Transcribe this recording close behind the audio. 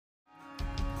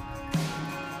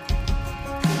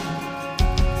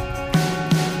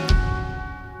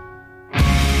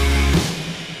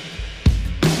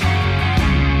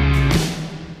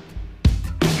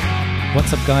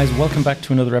What's up, guys? Welcome back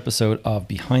to another episode of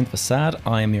Behind the Facade.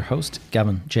 I am your host,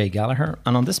 Gavin J. Gallagher,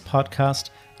 and on this podcast,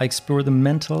 I explore the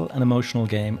mental and emotional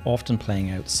game often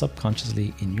playing out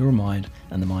subconsciously in your mind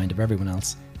and the mind of everyone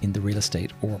else in the real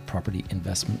estate or property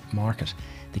investment market.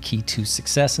 The key to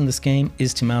success in this game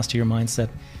is to master your mindset,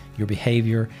 your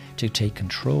behavior, to take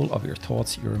control of your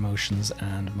thoughts, your emotions,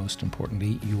 and most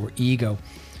importantly, your ego.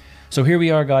 So here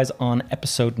we are, guys, on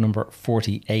episode number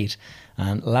 48.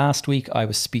 And last week I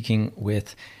was speaking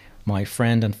with my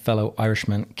friend and fellow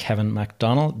Irishman, Kevin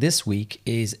MacDonald. This week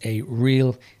is a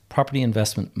real property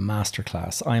investment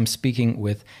masterclass. I am speaking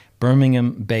with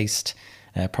Birmingham-based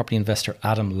property investor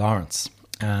Adam Lawrence.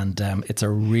 And it's a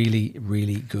really,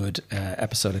 really good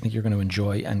episode. I think you're going to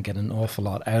enjoy and get an awful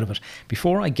lot out of it.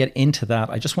 Before I get into that,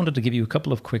 I just wanted to give you a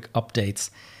couple of quick updates.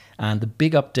 And the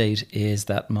big update is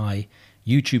that my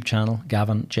YouTube channel,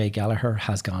 Gavin J. Gallagher,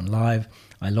 has gone live.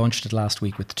 I launched it last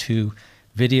week with 2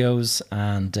 videos,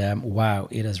 and wow,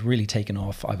 it has really taken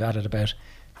off. I've added about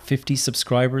 50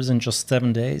 subscribers in just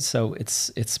 7 days, so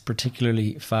it's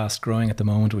particularly fast growing at the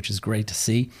moment, which is great to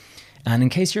see. And in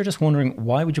case you're just wondering,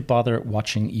 why would you bother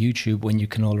watching YouTube when you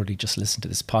can already just listen to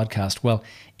this podcast? Well,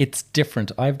 it's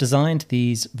different. I've designed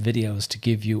these videos to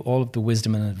give you all of the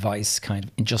wisdom and advice kind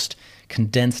of just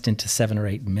condensed into 7 or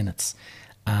 8 minutes.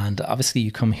 And obviously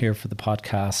you come here for the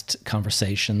podcast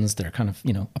conversations. They're kind of,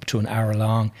 up to an hour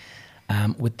long.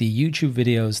 With the YouTube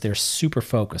videos, they're super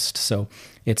focused. So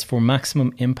it's for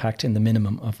maximum impact in the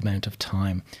minimum of amount of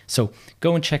time. So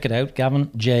go and check it out,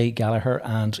 Gavin J. Gallagher.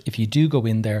 And if you do go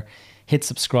in there, hit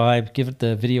subscribe, give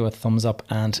the video a thumbs up,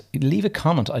 and leave a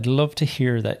comment. I'd love to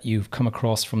hear that you've come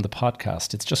across from the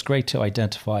podcast. It's just great to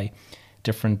identify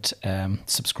different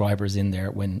subscribers in there.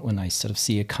 When I sort of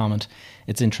see a comment,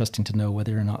 it's interesting to know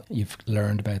whether or not you've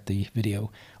learned about the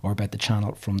video or about the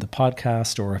channel from the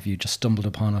podcast, or if you just stumbled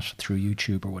upon it through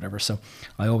YouTube or whatever. So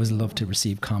I always love to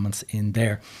receive comments in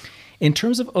there. In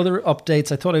terms of other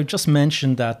updates, I thought I would just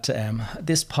mention that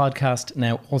this podcast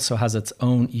now also has its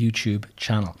own YouTube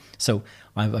channel. So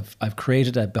I've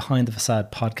created a Behind the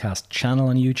Facade podcast channel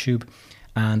on YouTube,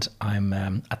 and I'm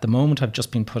at the moment I've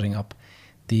just been putting up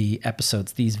the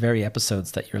episodes, these very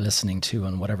episodes that you're listening to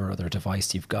on whatever other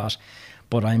device you've got.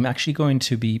 But I'm actually going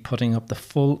to be putting up the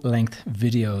full length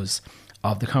videos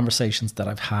of the conversations that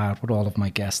I've had with all of my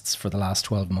guests for the last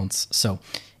 12 months. So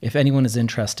if anyone is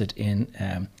interested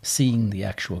in seeing the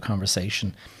actual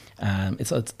conversation,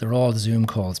 they're all Zoom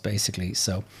calls basically.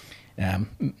 So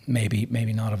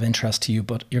maybe not of interest to you,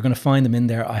 but you're going to find them in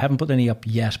there. I haven't put any up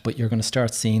yet, but you're going to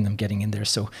start seeing them getting in there.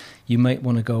 So you might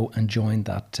want to go and join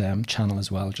that channel as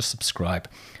well. Just subscribe,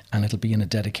 and it'll be in a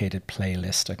dedicated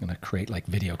playlist. I'm going to create like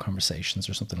video conversations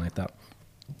or something like that.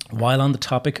 While on the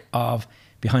topic of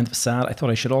Behind the Facade, I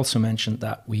thought I should also mention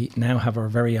that we now have our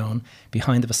very own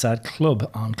Behind the Facade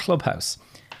club on Clubhouse.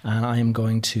 And I am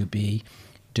going to be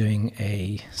doing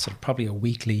a sort of probably a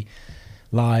weekly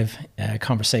live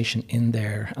conversation in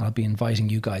there. I'll be inviting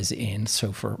you guys in,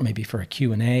 so for a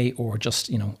Q&A, or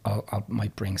just I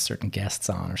might bring certain guests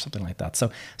on or something like that. So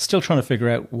still trying to figure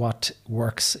out what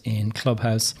works in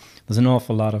Clubhouse. There's an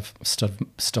awful lot of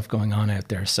stuff going on out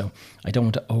there, so I don't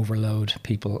want to overload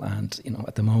people. And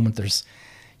at the moment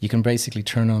you can basically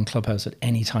turn on Clubhouse at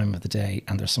any time of the day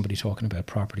and there's somebody talking about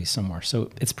property somewhere, so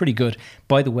it's pretty good.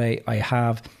 By the way, I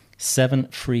have 7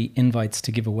 free invites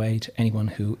to give away to anyone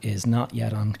who is not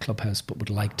yet on Clubhouse but would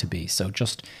like to be. So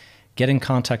just get in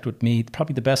contact with me.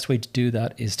 Probably the best way to do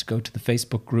that is to go to the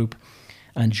Facebook group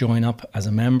and join up as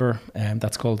a member.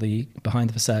 That's called the Behind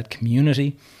the Facade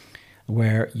community,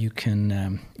 where you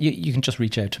can you can just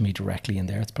reach out to me directly in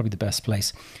there. It's probably the best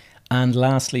place. And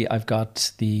lastly, I've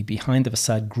got the Behind the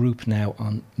Facade group now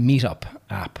on Meetup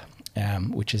app,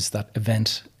 which is that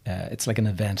event. It's like an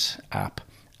event app.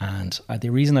 And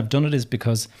the reason I've done it is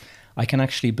because I can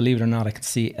actually, believe it or not, I can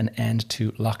see an end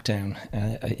to lockdown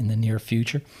in the near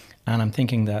future. And I'm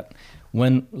thinking that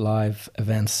when live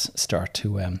events start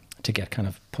to get kind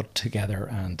of put together,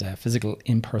 and physical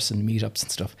in-person meetups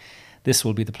and stuff, this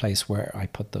will be the place where I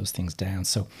put those things down.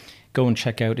 So go and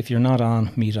check out. If you're not on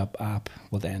Meetup app,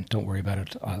 well then don't worry about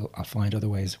it. I'll find other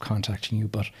ways of contacting you.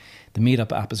 But the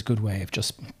Meetup app is a good way of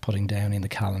just putting down in the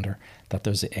calendar that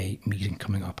there's a meeting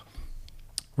coming up.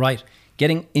 Right,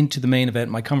 getting into the main event,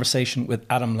 my conversation with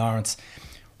Adam Lawrence.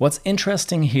 What's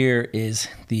interesting here is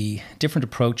the different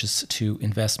approaches to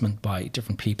investment by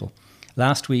different people.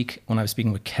 Last week, when I was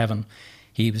speaking with Kevin,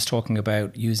 he was talking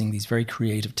about using these very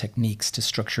creative techniques to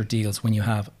structure deals when you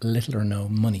have little or no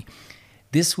money.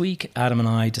 This week, Adam and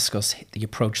I discussed the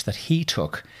approach that he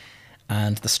took,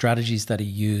 and the strategies that he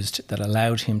used that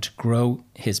allowed him to grow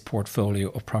his portfolio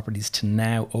of properties to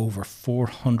now over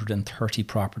 430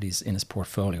 properties in his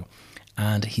portfolio.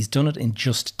 And he's done it in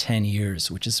just 10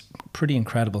 years, which is pretty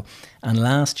incredible. And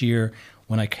last year,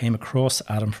 when I came across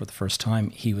Adam for the first time,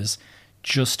 he was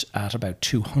just at about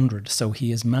 200. So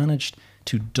he has managed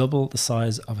to double the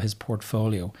size of his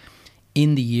portfolio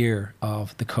in the year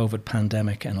of the COVID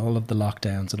pandemic and all of the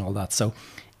lockdowns and all that. So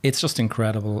it's just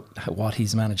incredible what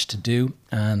he's managed to do.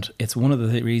 And it's one of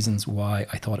the reasons why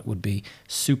I thought it would be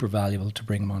super valuable to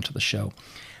bring him onto the show.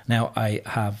 Now, I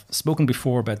have spoken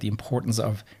before about the importance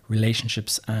of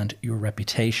relationships and your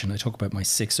reputation. I talk about my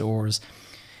 6 R's,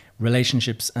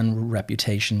 relationships and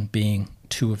reputation being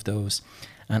 2 of those.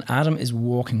 And Adam is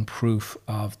walking proof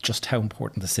of just how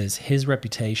important this is. His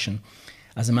reputation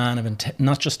as a man of,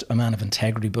 not just a man of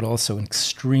integrity, but also an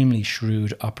extremely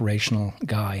shrewd operational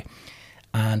guy.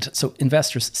 And so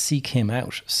investors seek him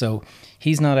out. So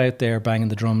he's not out there banging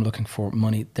the drum looking for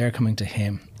money. They're coming to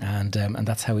him. And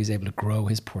that's how he's able to grow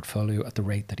his portfolio at the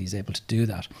rate that he's able to do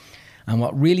that. And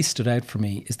what really stood out for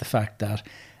me is the fact that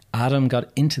Adam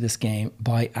got into this game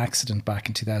by accident back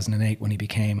in 2008 when he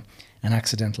became an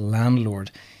accidental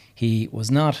landlord. He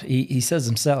was not, he says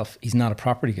himself, he's not a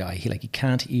property guy. He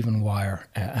can't even wire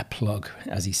a plug,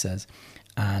 as he says.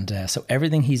 And so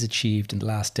everything he's achieved in the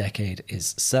last decade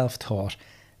is self-taught,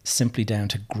 simply down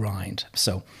to grind.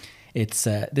 So it's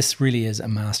this really is a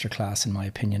masterclass in my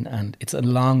opinion, and it's a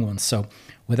long one. So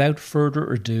without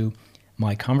further ado,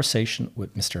 my conversation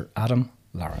with Mr. Adam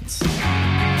Lawrence.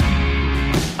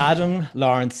 Adam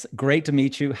Lawrence, great to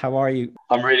meet you. How are you?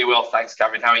 I'm really well, thanks,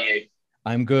 Gavin. How are you?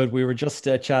 I'm good. We were just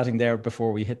chatting there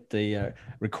before we hit the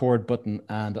record button,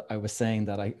 and I was saying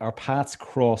that our paths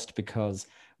crossed because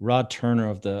Rod Turner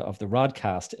of the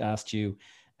Rodcast asked you.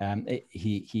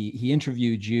 He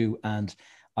interviewed you, and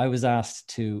I was asked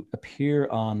to appear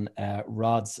on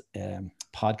Rod's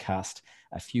podcast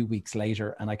a few weeks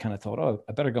later, and I kind of thought, oh,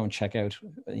 I better go and check out,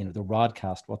 the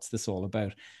Rodcast. What's this all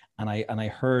about? And I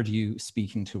heard you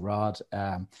speaking to Rod,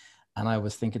 and I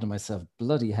was thinking to myself,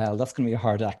 bloody hell, that's going to be a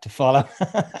hard act to follow.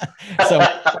 So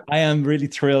I am really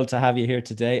thrilled to have you here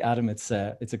today, Adam. It's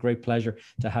a great pleasure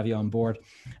to have you on board.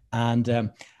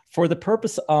 And for the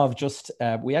purpose of just,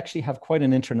 we actually have quite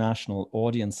an international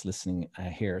audience listening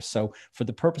here. So for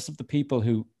the purpose of the people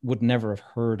who would never have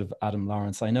heard of Adam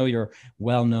Lawrence, I know you're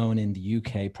well known in the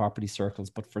UK property circles,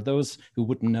 but for those who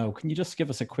wouldn't know, can you just give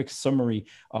us a quick summary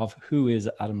of who is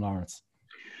Adam Lawrence?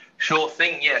 Sure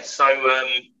thing, yes. So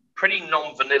pretty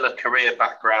non-vanilla career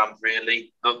background,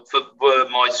 really. For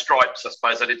my stripes, I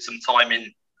suppose I did some time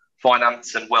in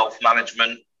finance and wealth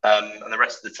management, and the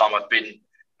rest of the time I've been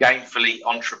gainfully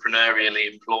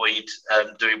entrepreneurially employed,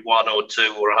 doing 1 or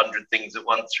 2 or 100 things at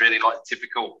once, really, like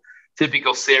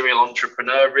typical serial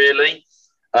entrepreneur, really.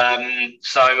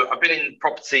 So I've been in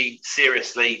property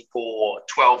seriously for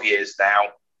 12 years now.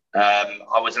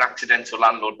 I was an accidental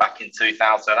landlord back in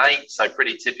 2008, so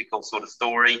pretty typical sort of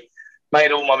story.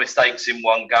 Made all my mistakes in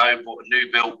one go, bought a new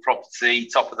build property,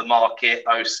 top of the market,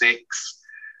 '06,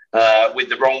 with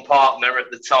the wrong partner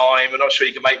at the time. I'm not sure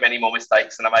you can make many more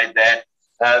mistakes than I made there.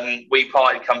 We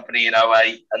parted company in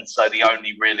 '08, and so the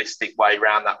only realistic way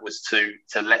around that was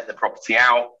to let the property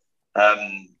out.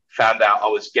 Found out I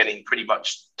was getting pretty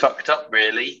much tucked up,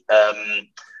 really.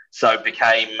 So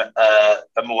became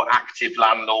a more active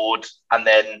landlord, and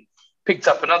then picked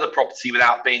up another property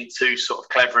without being too sort of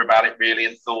clever about it, really,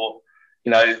 and thought,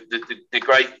 the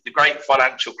great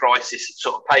financial crisis had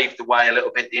sort of paved the way a little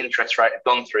bit. The interest rate had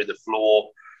gone through the floor.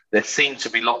 There seemed to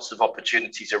be lots of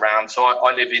opportunities around. So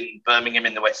I live in Birmingham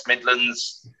in the West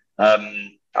Midlands. I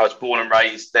was born and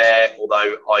raised there,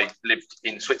 although I lived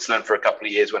in Switzerland for a couple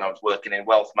of years when I was working in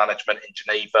wealth management in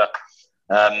Geneva.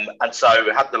 And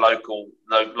so had the local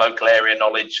area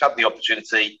knowledge, had the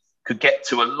opportunity, could get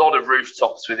to a lot of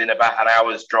rooftops within about an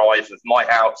hour's drive of my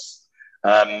house,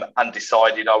 and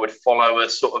decided I would follow a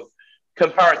sort of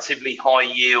comparatively high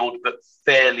yield but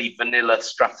fairly vanilla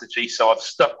strategy. So I've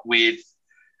stuck with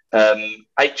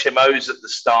HMOs at the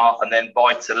start, and then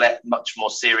buy to let much more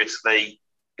seriously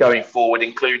going forward,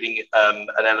 including an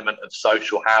element of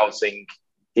social housing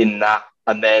in that.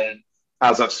 And then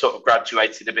as I've sort of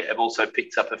graduated a bit, I've also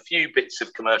picked up a few bits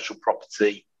of commercial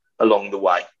property along the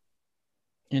way.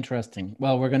 Interesting.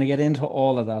 Well, we're going to get into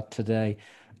all of that today.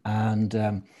 And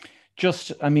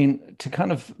to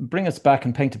kind of bring us back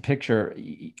and paint a picture,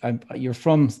 you're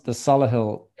from the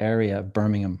Solihull area of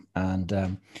Birmingham,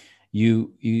 and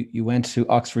you went to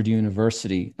Oxford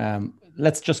University.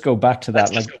 Let's just go back to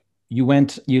that.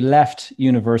 You left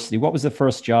university. What was the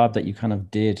first job that you kind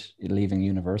of did leaving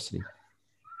university?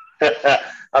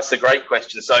 That's a great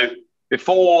question. So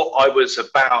before I was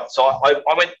about, so I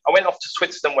went off to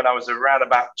Switzerland when I was around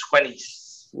about 20,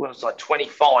 what was I,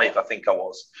 25, I think I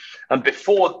was. And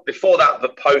before that, the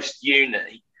post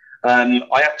uni,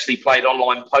 I actually played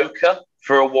online poker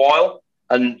for a while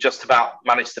and just about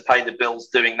managed to pay the bills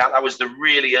doing that. That was the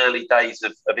really early days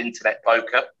of internet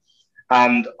poker.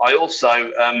 And I also,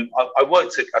 I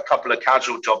worked a couple of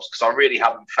casual jobs because I really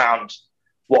hadn't found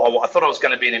I thought I was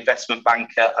going to be an investment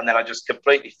banker. And then I just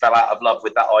completely fell out of love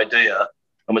with that idea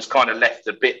and was kind of left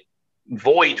a bit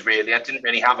void, really. I didn't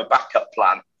really have a backup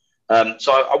plan.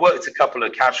 So I worked a couple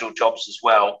of casual jobs as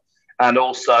well. And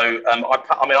also,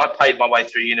 I paid my way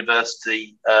through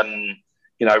university,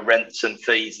 rents and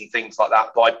fees and things like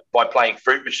that by playing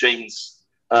fruit machines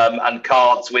and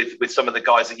cards with some of the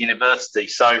guys at university.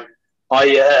 So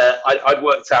I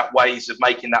worked out ways of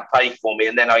making that pay for me.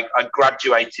 And then I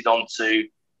graduated onto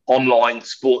online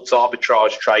sports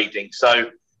arbitrage trading. So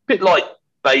a bit like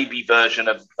baby version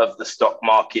of the stock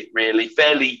market, really.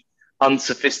 Fairly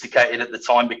unsophisticated at the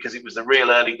time because it was the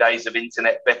real early days of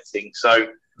internet betting. So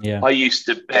I used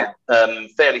to bet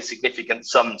fairly significant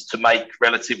sums to make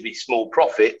relatively small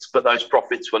profits, but those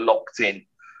profits were locked in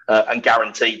and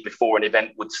guaranteed before an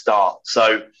event would start.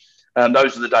 So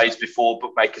those are the days before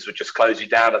bookmakers would just close you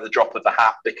down at the drop of a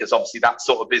hat, because obviously that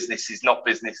sort of business is not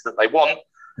business that they want,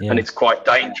 and it's quite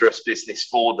dangerous business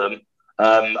for them.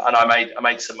 And I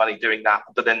made some money doing that,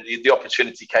 but then the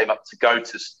opportunity came up to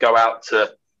go out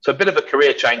to a bit of a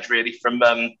career change, really, from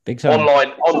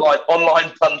online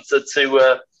punter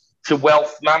to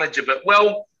wealth manager. But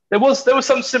there was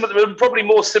some probably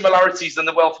more similarities than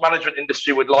the wealth management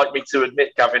industry would like me to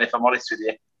admit, Gavin, if I'm honest with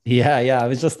you. Yeah. I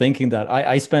was just thinking that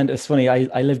it's funny.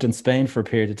 I lived in Spain for a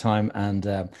period of time,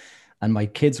 and my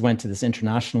kids went to this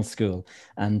international school,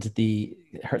 and the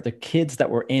kids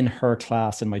that were in her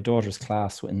class, in my daughter's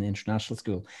class in the international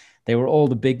school, they were all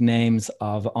the big names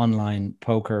of online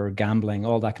poker, gambling,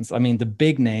 all that. I mean, the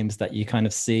big names that you kind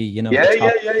of see,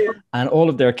 Yeah. And all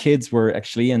of their kids were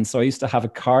actually in. So I used to have a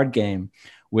card game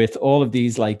with all of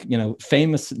these,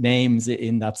 famous names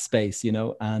in that space,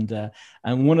 and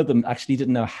one of them actually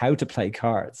didn't know how to play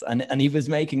cards, and he was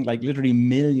making literally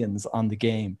millions on the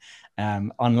game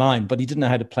online, but he didn't know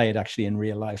how to play it actually in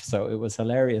real life. So it was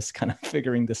hilarious kind of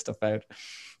figuring this stuff out.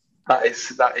 That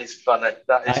is funny.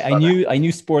 I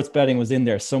knew sports betting was in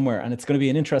there somewhere, and it's going to be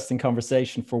an interesting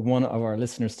conversation for one of our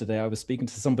listeners today. I was speaking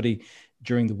to somebody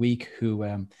during the week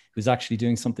who's actually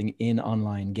doing something in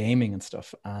online gaming and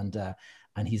stuff,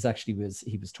 and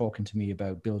he was talking to me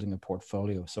about building a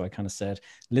portfolio. So I kind of said,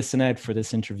 listen out for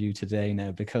this interview today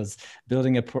now, because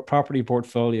building a property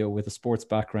portfolio with a sports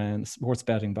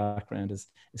betting background is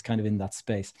kind of in that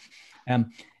space.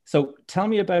 So tell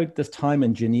me about this time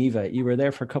in Geneva. You were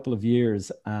there for a couple of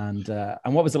years, and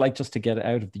what was it like just to get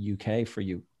out of the UK for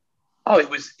you? Oh, it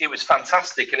was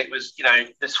fantastic, and it was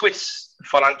the Swiss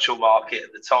financial market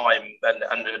at the time,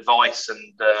 and advice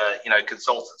and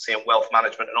consultancy and wealth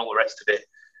management and all the rest of it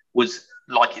was,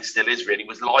 like it still is really,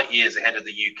 was light years ahead of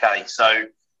the UK. So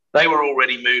they were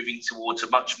already moving towards a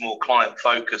much more client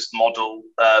focused model.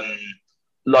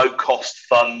 Low cost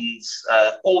funds,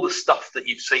 all the stuff that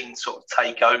you've seen sort of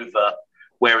take over,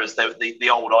 whereas the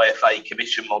old IFA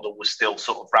commission model was still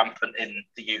sort of rampant in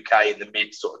the UK in the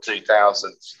mid sort of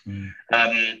 2000s.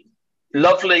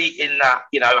 Lovely in that,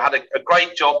 had a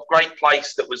great job, great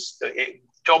place that was,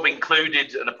 job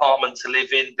included an apartment to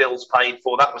live in, bills paid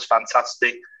for, that was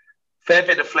fantastic. Fair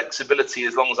bit of flexibility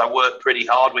as long as I worked pretty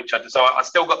hard, so I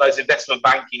still got those investment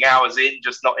banking hours in,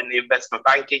 just not in the investment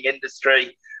banking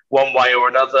industry, one way or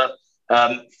another.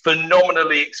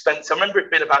 Phenomenally expensive. I remember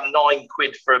it being about £9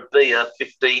 for a beer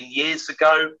 15 years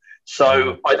ago.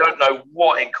 So I don't know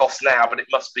what it costs now, but it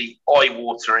must be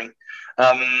eye-watering.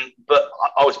 But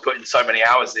I was putting so many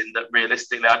hours in that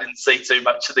realistically I didn't see too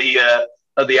much of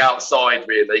the outside,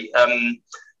 really.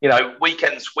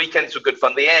 Weekends were good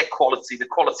fun. The air quality, the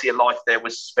quality of life there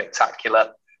was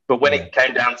spectacular. But when it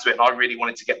came down to it, and I really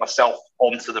wanted to get myself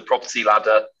onto the property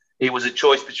ladder, it was a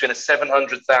choice between a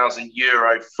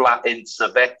 €700,000 flat in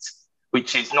Servette,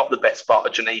 which is not the best part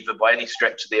of Geneva by any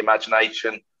stretch of the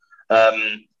imagination,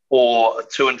 or a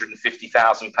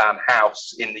 £250,000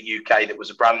 house in the UK that was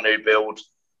a brand new build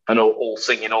and all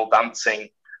singing, all dancing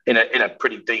in a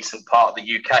pretty decent part of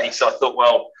the UK. So I thought,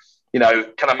 well,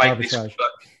 can I make this work?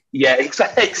 Yeah,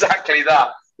 exactly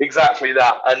that.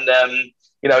 And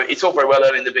it's all very well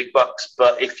earning the big bucks,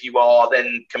 but if you are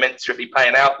then commensurately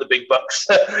paying out the big bucks,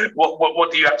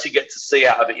 what do you actually get to see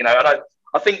out of it? And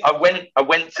I think I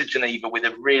went to Geneva with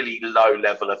a really low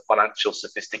level of financial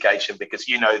sophistication, because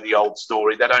the old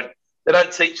story. They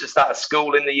don't teach us that at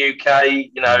school in the UK.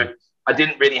 I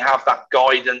didn't really have that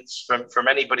guidance from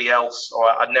anybody else, or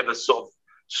I'd never sort of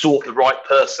sought the right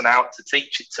person out to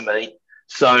teach it to me.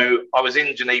 So I was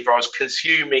in Geneva, I was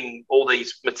consuming all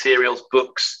these materials,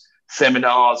 books,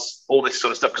 seminars, all this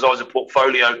sort of stuff, because I was a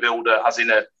portfolio builder, as in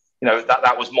that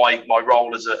was my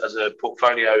role as a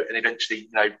portfolio and eventually,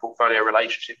 portfolio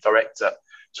relationship director.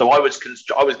 So I was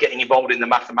getting involved in the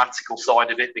mathematical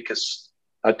side of it, because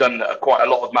I've done quite a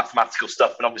lot of mathematical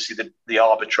stuff, and obviously the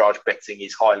arbitrage betting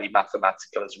is highly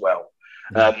mathematical as well.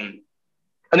 And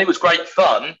it was great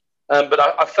fun. But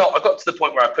I felt I got to the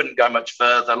point where I couldn't go much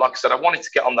further. Like I said, I wanted to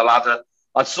get on the ladder.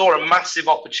 I saw a massive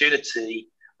opportunity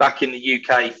back in the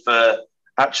UK for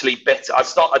actually better. I'd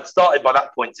started by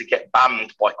that point to get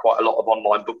banned by quite a lot of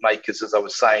online bookmakers, as I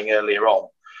was saying earlier on.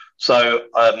 So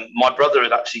my brother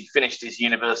had actually finished his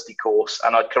university course,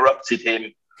 and I corrupted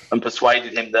him and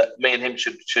persuaded him that me and him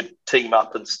should team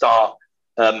up and start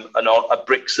a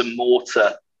bricks and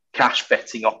mortar cash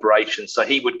betting operation. So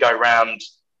he would go around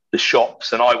the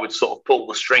shops, and I would sort of pull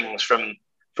the strings from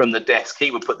the desk.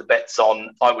 He would put the bets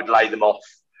on, I would lay them off.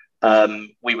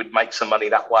 We would make some money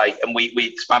that way, and we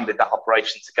expanded that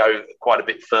operation to go quite a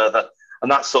bit further.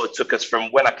 And that sort of took us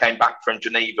from when I came back from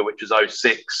Geneva, which was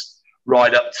 2006,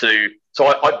 right up to, so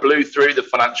I blew through the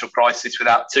financial crisis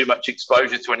without too much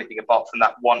exposure to anything apart from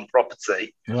that one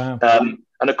property. Wow.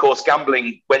 And of course,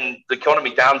 gambling, when the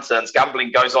economy downturns,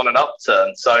 gambling goes on an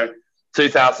upturn. So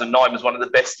 2009 was one of the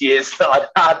best years that I'd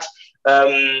had.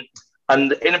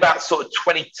 And in about sort of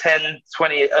 2010,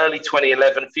 early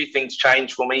 2011, a few things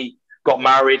changed for me. Got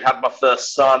married, had my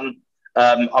first son.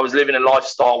 I was living a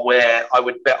lifestyle where I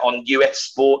would bet on US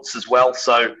sports as well.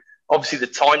 So obviously the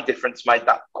time difference made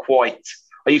that quite.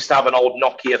 I used to have an old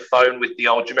Nokia phone with the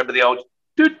old, do you remember the old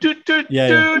doot, doot, doot,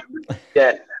 doot?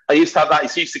 Yeah. I used to have that.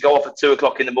 It used to go off at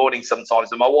 2:00 in the morning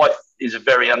sometimes. And my wife is a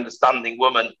very understanding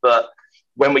woman, but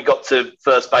when we got to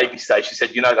first baby stage, she said,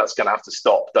 that's going to have to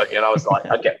stop, don't you? And I was like,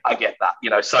 I get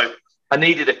that, So I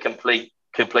needed a complete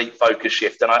focus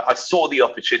shift. And I saw the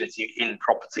opportunity in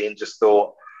property and just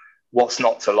thought, what's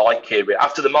not to like here?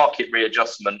 After the market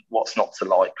readjustment, what's not to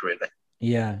like, really?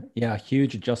 Yeah,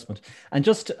 huge adjustment. And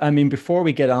just, before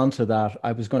we get on to that,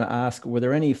 I was going to ask, were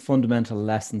there any fundamental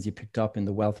lessons you picked up in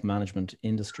the wealth management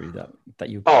industry that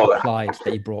you applied,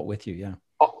 that you brought with you? Yeah.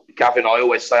 Gavin, I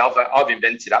always say I've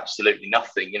invented absolutely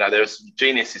nothing. There are some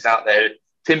geniuses out there.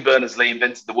 Tim Berners-Lee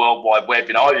invented the World Wide Web.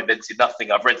 I've invented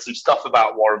nothing. I've read some stuff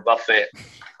about Warren Buffett.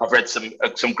 I've read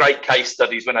some great case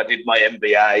studies when I did my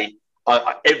MBA.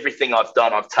 Everything I've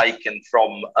done, I've taken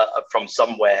from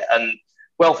somewhere. And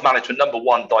wealth management, number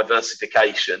one,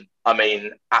 diversification.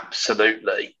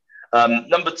 Absolutely.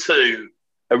 Number two,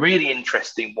 a really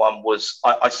interesting one was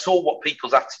I saw what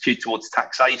people's attitude towards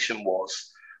taxation was.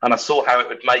 And I saw how it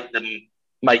would make them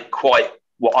make quite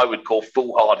what I would call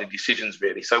foolhardy decisions,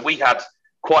 really. So we had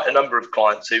quite a number of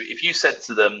clients who, if you said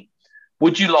to them,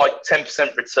 would you like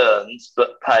 10% returns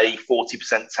but pay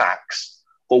 40% tax?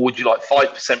 Or would you like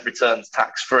 5% returns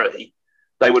tax-free?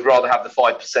 They would rather have the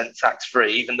 5%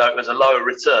 tax-free, even though it was a lower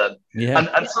return. Yeah.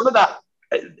 And some of that,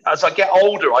 as I get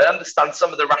older, I understand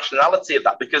some of the rationality of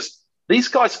that, because these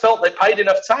guys felt they paid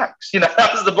enough tax.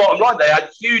 That was the bottom line. They had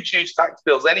huge tax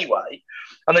bills anyway.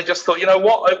 And they just thought,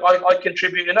 I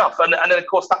contribute enough. And then, of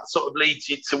course, that sort of leads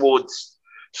you towards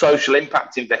social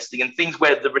impact investing and things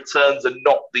where the returns are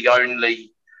not the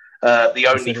only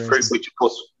fruit, which, of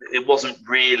course, it wasn't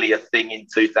really a thing in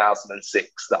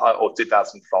 2006 or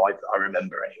 2005 that I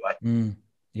remember anyway.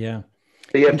 Yeah.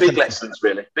 But yeah, big lessons,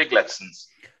 really. Big lessons.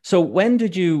 So when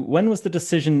was the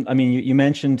decision? You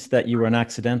mentioned that you were an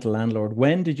accidental landlord.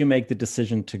 When did you make the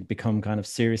decision to become kind of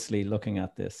seriously looking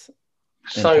at this?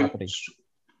 So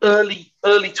early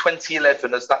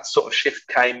 2011, as that sort of shift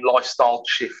came, lifestyle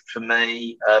shift for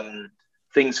me,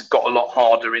 things had got a lot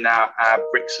harder in our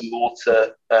bricks and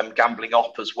mortar gambling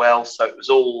op as well. So it was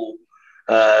all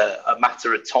a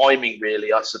matter of timing,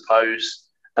 really, I suppose.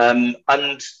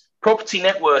 And property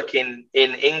networking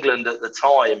in England at the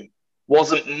time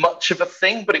wasn't much of a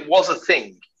thing, but it was a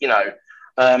thing.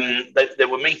 There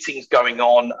were meetings going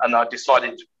on, and I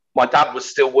decided. My dad was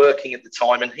still working at the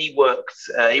time, and he was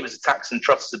a tax and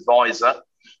trust advisor.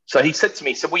 So he said to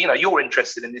me, you're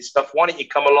interested in this stuff. Why don't you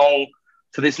come along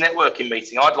to this networking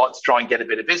meeting? I'd like to try and get a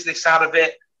bit of business out of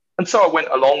it. And so I went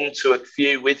along to a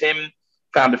few with him,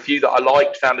 found a few that I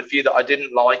liked, found a few that I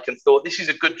didn't like, and thought this is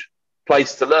a good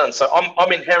place to learn. So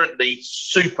I'm inherently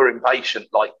super impatient,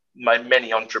 like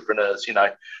many entrepreneurs, and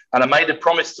I made a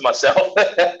promise to myself.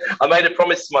 That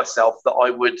I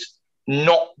would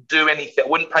not do anything. I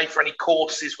wouldn't pay for any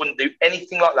courses, wouldn't do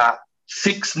anything like that.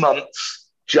 6 months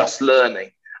just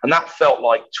learning. And that felt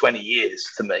like 20 years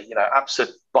to me,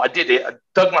 absolutely. But I did it. I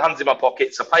dug my hands in my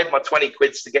pockets. I paid my 20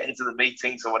 quids to get into the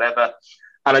meetings or whatever.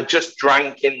 And I just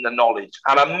drank in the knowledge.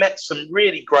 And I met some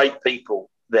really great people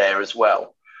there as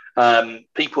well.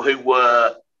 People who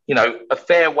were, a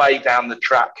fair way down the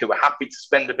track, who were happy to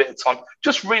spend a bit of time,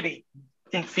 just really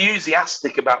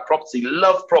enthusiastic about property,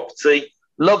 love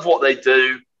what they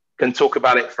do, can talk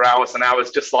about it for hours and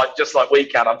hours, just like we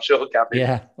can, I'm sure, Gabby.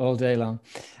 Yeah, all day long.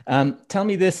 Tell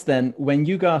me this then, when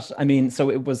you got, so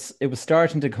it was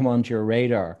starting to come onto your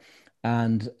radar,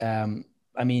 and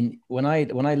when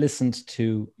I listened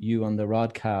to you on the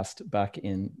Rodcast back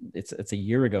in, it's a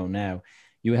year ago now,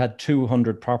 you had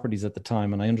 200 properties at the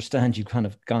time, and I understand you've kind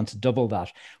of gone to double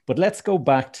that. But let's go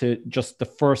back to just the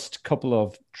first couple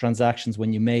of transactions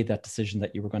when you made that decision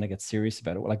that you were going to get serious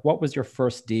about it. Like, what was your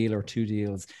first deal or two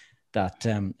deals that,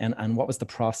 and what was the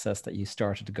process that you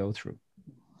started to go through?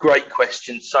 Great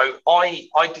question. So I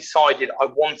decided I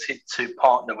wanted to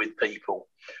partner with people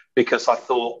because I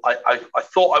thought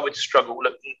I would struggle.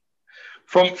 Look,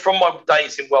 from my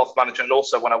days in wealth management, and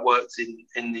also when I worked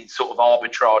in the sort of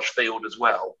arbitrage field as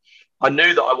well, I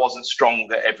knew that I wasn't strong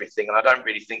at everything, and I don't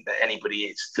really think that anybody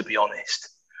is, to be honest.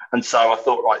 And so I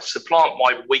thought, right, supplant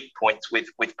my weak points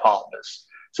with partners.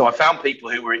 So I found people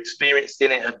who were experienced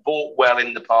in it, had bought well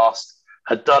in the past,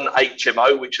 had done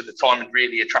HMO, which at the time had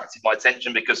really attracted my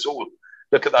attention because,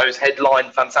 look at those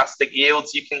headline fantastic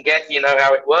yields you can get, you know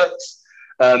how it works.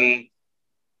 And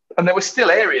there were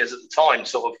still areas at the time,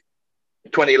 sort of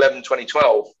 2011,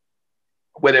 2012,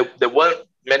 where there weren't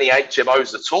many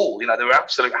HMOs at all. There were an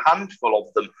absolute handful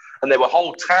of them. And there were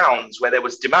whole towns where there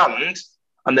was demand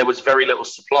and there was very little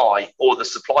supply, or the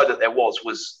supply that there was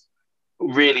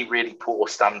really, really poor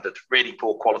standard, really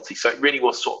poor quality. So it really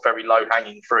was sort of very low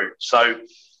hanging fruit. So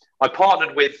I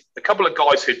partnered with a couple of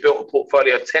guys who'd built a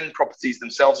portfolio of 10 properties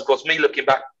themselves. Of course, me looking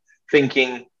back,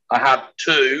 thinking I had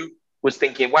 2, was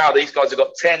thinking, wow, these guys have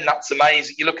got 10. That's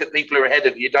amazing. You look at people who are ahead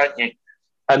of you, don't you?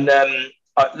 And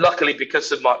luckily,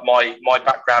 because of my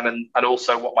background and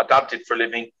also what my dad did for a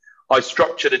living, I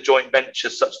structured a joint venture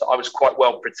such that I was quite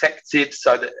well protected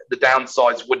so that the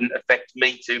downsides wouldn't affect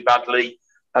me too badly.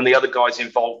 And the other guys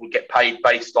involved would get paid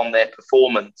based on their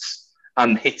performance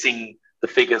and hitting the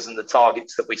figures and the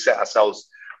targets that we set ourselves.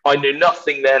 I knew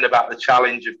nothing then about the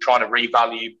challenge of trying to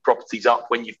revalue properties up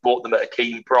when you've bought them at a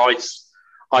keen price.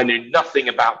 I knew nothing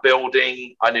about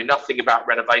building. I knew nothing about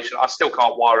renovation. I still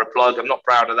can't wire a plug. I'm not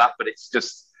proud of that, but it's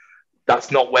just,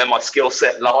 that's not where my skill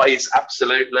set lies.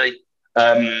 Absolutely.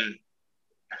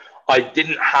 I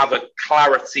didn't have a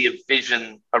clarity of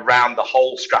vision around the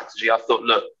whole strategy. I thought,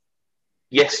 look,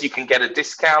 yes, you can get a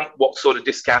discount. What sort of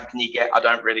discount can you get? I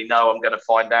don't really know. I'm going to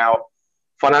find out.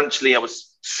 Financially, I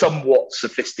was somewhat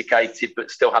sophisticated,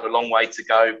 but still had a long way to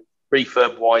go.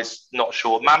 Refurb-wise, not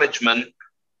sure. Management,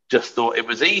 just thought it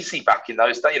was easy back in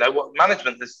those days. What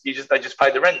management, they just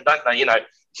pay the rent, don't they?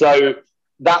 So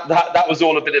that was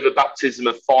all a bit of a baptism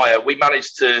of fire. We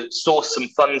managed to source some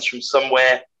funds from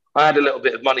somewhere. I had a little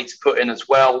bit of money to put in as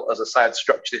well. As I say, I'd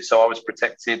structured it so I was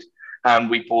protected. And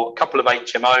we bought a couple of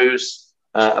HMOs,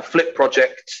 a flip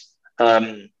project,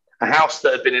 a house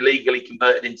that had been illegally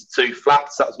converted into 2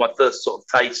 flats. That was my first sort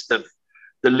of taste of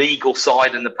the legal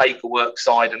side and the paperwork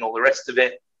side and all the rest of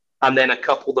it. And then a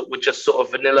couple that were just sort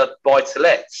of vanilla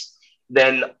buy-to-lets.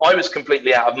 Then I was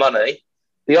completely out of money.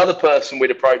 The other person we'd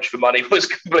approached for money was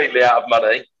completely out of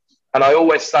money. And I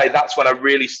always say that's when I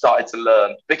really started to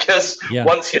learn, because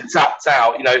once you're tapped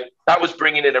out, that was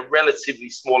bringing in a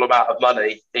relatively small amount of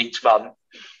money each month.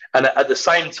 And at the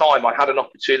same time, I had an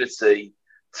opportunity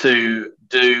to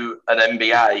do an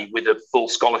MBA with a full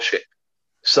scholarship.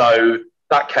 So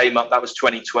that came up, that was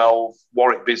 2012,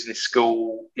 Warwick Business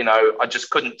School. I just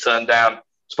couldn't turn down,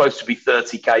 supposed to be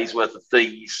 30K's worth of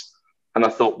fees. And I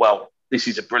thought, well, this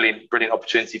is a brilliant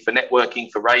opportunity for networking,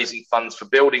 for raising funds, for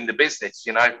building the business,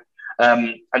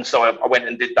 And so I went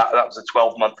and did that. That was a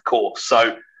 12-month course.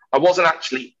 So I wasn't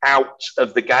actually out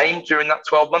of the game during that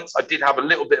 12 months. I did have a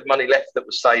little bit of money left that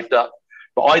was saved up.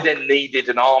 But I then needed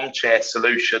an armchair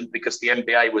solution because the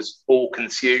MBA was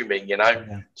all-consuming,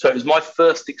 Yeah. So it was my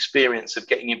first experience of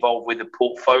getting involved with a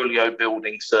portfolio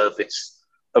building service,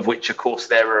 of which, of course,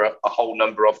 there are a whole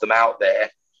number of them out there,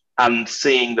 and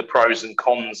seeing the pros and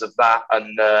cons of that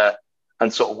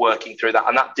and sort of working through that.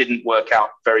 And that didn't work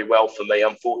out very well for me,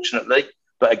 unfortunately.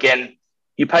 But again,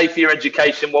 you pay for your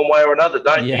education one way or another,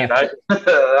 don't you?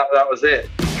 That was it.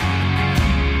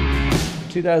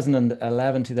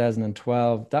 2011,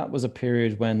 2012, that was a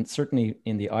period when certainly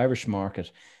in the Irish market,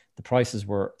 the prices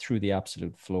were through the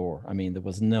absolute floor. There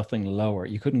was nothing lower.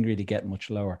 You couldn't really get much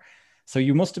lower. So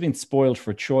you must have been spoiled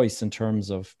for choice in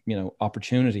terms of, you know,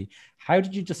 opportunity. How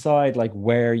did you decide like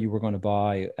where you were going to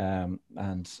buy,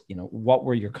 and, you know, what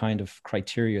were your kind of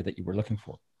criteria that you were looking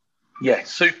for? Yeah,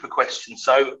 super question.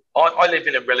 So I live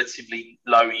in a relatively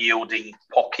low yielding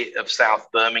pocket of South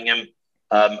Birmingham.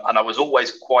 And I was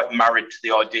always quite married to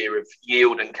the idea of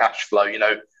yield and cash flow. You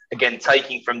know, again,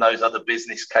 taking from those other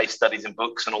business case studies and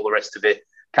books and all the rest of it,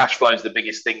 cash flow is the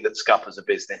biggest thing that scuppers a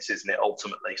business, isn't it,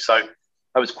 ultimately? So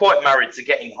I was quite married to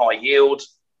getting high yield,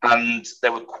 and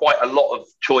there were quite a lot of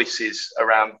choices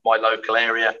around my local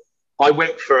area. I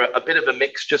went for a bit of a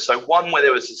mixture. So one where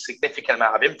there was a significant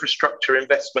amount of infrastructure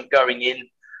investment going in,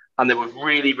 and there were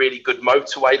really, really good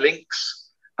motorway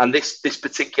links. And this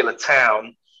particular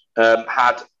town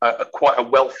had quite a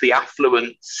wealthy,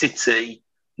 affluent city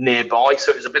nearby.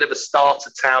 So it was a bit of a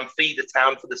starter town, feeder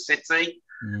town for the city.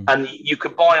 And you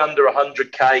could buy under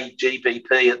 100K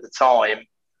GBP at the time,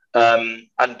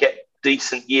 and get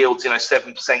decent yields, you know,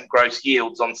 7% gross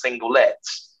yields on single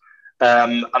lets.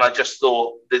 And I just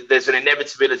thought that there's an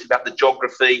inevitability about the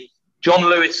geography. John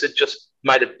Lewis had just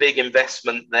made a big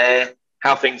investment there.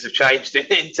 How things have changed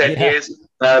in 10 years.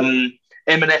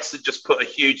 M&S had just put a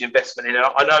huge investment in it.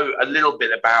 I know a little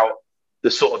bit about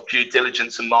the sort of due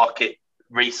diligence and market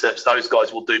research those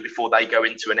guys will do before they go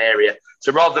into an area.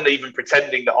 So rather than even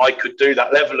pretending that I could do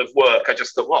that level of work, I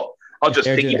just thought, well, I'll just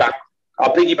piggyback.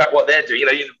 I'll piggyback what they're doing. You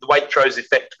know, the Waitrose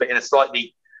effect, but in a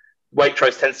slightly,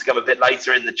 Waitrose tends to come a bit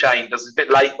later in the chain. It's a bit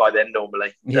late by then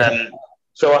normally.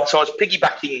 So I was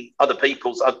piggybacking other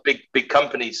people's big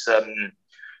companies'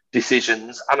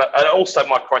 decisions, and also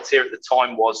my criteria at the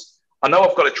time was, I know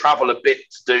I've got to travel a bit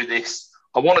to do this.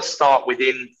 I want to start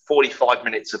within 45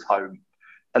 minutes of home.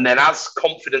 And then as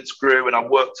confidence grew and I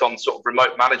worked on sort of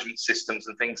remote management systems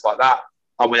and things like that,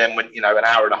 I then went, you know, an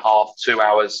hour and a half, 2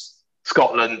 hours,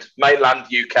 Scotland, mainland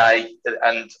UK.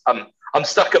 And I'm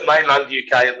stuck at mainland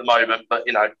UK at the moment, but,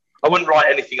 you know, I wouldn't write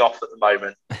anything off at the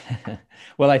moment.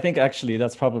 Well, I think actually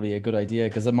that's probably a good idea,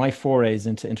 because my forays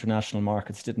into international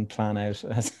markets didn't plan out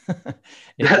as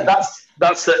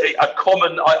that's a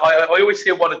common. I always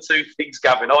hear one or two things,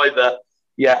 Gavin. Either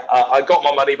I got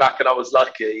my money back and I was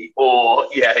lucky, or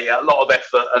a lot of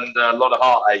effort and a lot of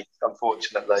heartache,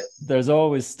 unfortunately. There's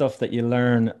always stuff that you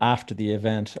learn after the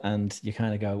event, and you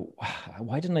kind of go, wow,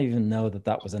 why didn't I even know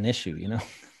that was an issue? You know.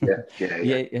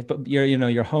 Yeah. But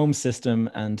your home system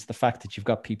and the fact that you've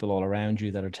got people all around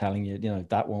you that are telling you, you know,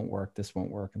 that won't work, this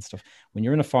won't work and stuff. When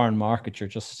you're in a foreign market, you're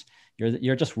just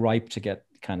ripe to get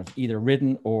kind of either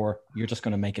ridden, or you're just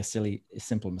going to make a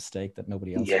simple mistake that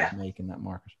nobody else would make in that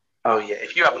market. Oh yeah.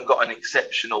 If you haven't got an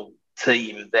exceptional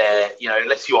team there, you know,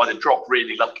 unless you either drop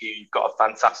really lucky, you've got a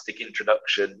fantastic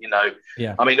introduction, you know.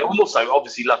 I mean, I'm also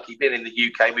obviously lucky being in the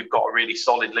UK, we've got a really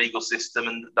solid legal system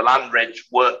and the land reg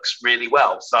works really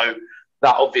well. So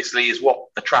that obviously is what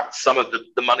attracts some of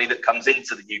the money that comes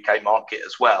into the UK market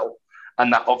as well.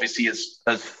 And that obviously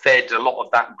has fed a lot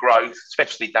of that growth,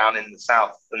 especially down in the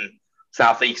south and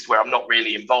southeast where I'm not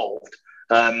really involved,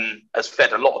 has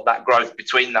fed a lot of that growth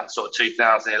between that sort of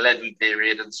 2011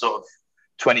 period and sort of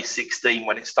 2016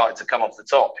 when it started to come off the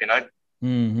top, you know.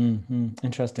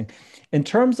 Interesting. In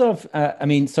terms of,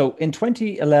 so in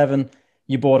 2011,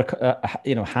 you bought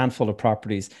a handful of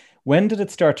properties. When did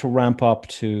it start to ramp up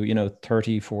to,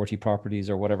 30, 40 properties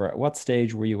or whatever? At what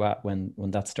stage were you at when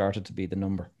that started to be the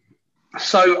number?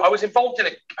 So I was involved in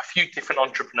a few different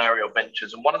entrepreneurial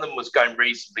ventures, and one of them was going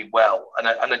reasonably well.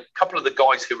 And a couple of the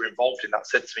guys who were involved in that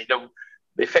said to me, no,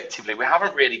 effectively, we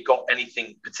haven't really got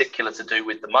anything particular to do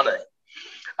with the money.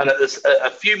 And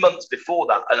a few months before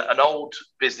that, an old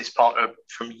business partner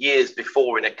from years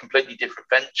before in a completely different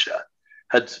venture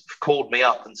had called me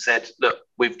up and said, look,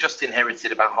 we've just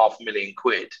inherited about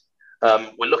 £500,000.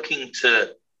 We're looking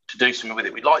to do something with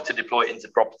it. We'd like to deploy it into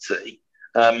property.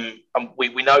 And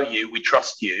we know you, we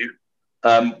trust you.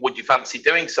 Would you fancy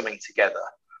doing something together?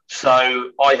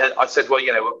 So I said, well,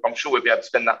 I'm sure we'll be able to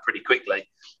spend that pretty quickly.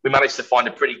 We managed to find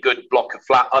a pretty good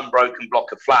unbroken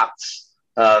block of flats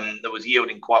that was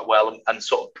yielding quite well, and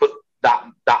sort of put that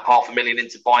 £500,000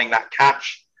 into buying that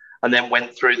cash, and then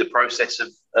went through the process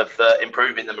of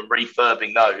improving them and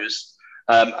refurbing those.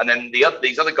 And then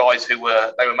these other guys they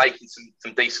were making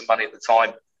some decent money at the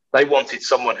time. They wanted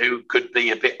someone who could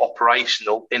be a bit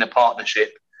operational in a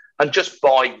partnership and just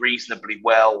buy reasonably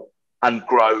well and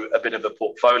grow a bit of a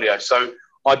portfolio. So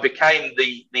I became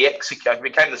the executor, I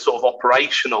became the sort of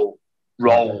operational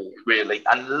role really,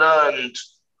 and learned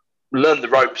the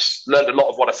ropes, learned a lot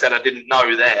of what I said I didn't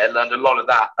know there, learned a lot of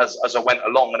that as I went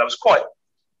along. And I was quite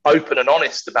open and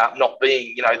honest about not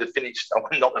being, the finished,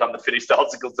 not that I'm the finished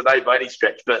article today by any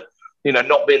stretch, but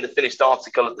not being the finished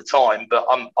article at the time, but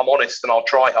I'm honest and I'll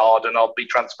try hard and I'll be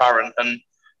transparent, and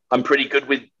I'm pretty good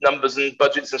with numbers and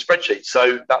budgets and spreadsheets.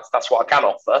 So that's what I can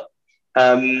offer.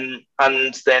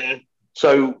 And then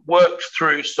so worked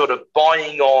through sort of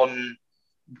buying on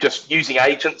just using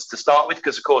agents to start with,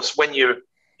 because of course when you're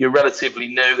relatively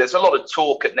new, there's a lot of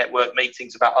talk at network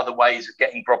meetings about other ways of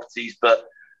getting properties, but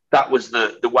that was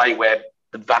the way where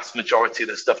the vast majority of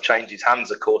the stuff changes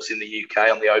hands, of course, in the UK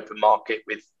on the open market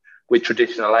with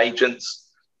traditional agents,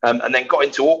 and then got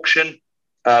into auction,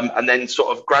 and then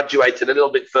sort of graduated a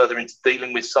little bit further into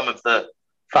dealing with some of the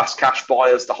fast cash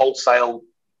buyers, the wholesale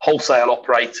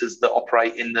operators that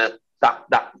operate in that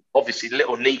obviously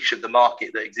little niche of the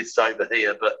market that exists over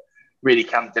here, but really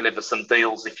can deliver some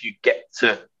deals if you get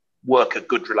to work a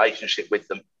good relationship with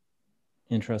them.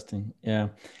 Interesting. Yeah.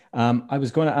 I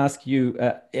was going to ask you,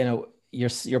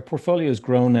 your portfolio has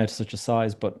grown now to such a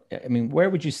size, but I mean,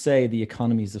 where would you say the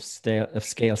economies of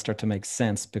scale start to make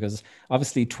sense? Because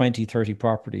obviously 20, 30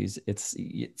 properties, it's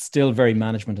still very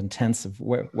management intensive.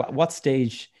 What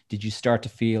stage did you start to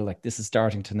feel like this is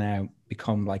starting to now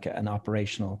become like an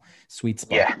operational sweet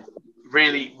spot? Yeah,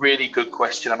 really, really good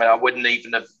question. I mean, I wouldn't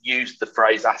even have used the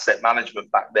phrase asset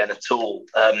management back then at all.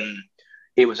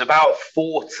 It was about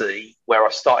 40 where I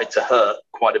started to hurt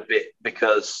quite a bit,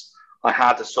 because I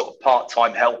had a sort of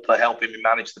part-time helper helping me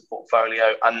manage the portfolio.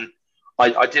 And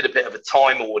I did a bit of a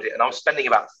time audit, and I was spending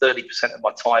about 30% of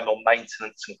my time on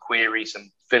maintenance and queries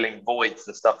and filling voids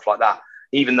and stuff like that,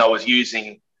 even though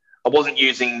I wasn't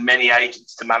using many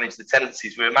agents to manage the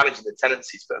tenancies. We were managing the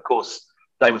tenancies, but of course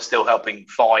they were still helping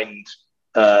find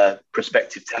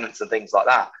prospective tenants and things like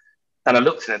that. And I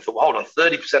looked at it and thought, well, hold on,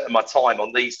 30% of my time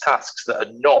on these tasks that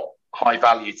are not high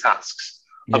value tasks,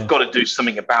 yeah. I've got to do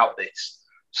something about this.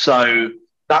 So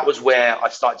that was where I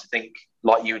started to think,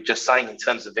 like you were just saying, in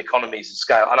terms of economies of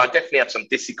scale. And I definitely have some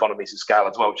diseconomies of scale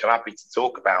as well, which I'm happy to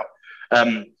talk about.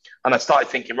 And I started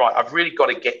thinking, right, I've really got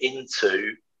to get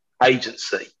into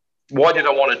agency. Why did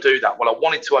I want to do that? Well, I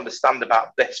wanted to understand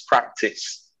about best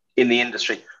practice in the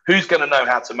industry. Who's going to know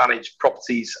how to manage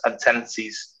properties and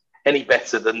tenancies any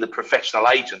better than the professional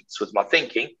agents, was my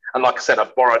thinking. And like I said,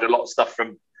 I've borrowed a lot of stuff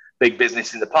from big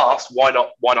business in the past. Why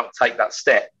not take that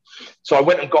step? So I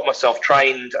went and got myself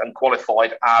trained and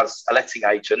qualified as a letting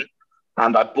agent.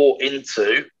 And I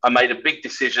made a big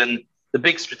decision. The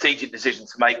big strategic decision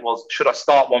to make was, should I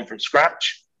start one from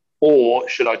scratch, or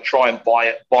should I try and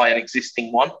buy an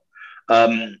existing one?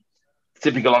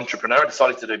 Typical entrepreneur, I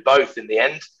decided to do both in the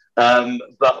end,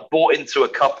 but bought into a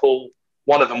couple.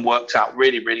 One of them worked out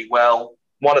really, really well.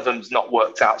 One of them's not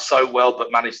worked out so well,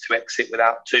 but managed to exit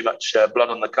without too much blood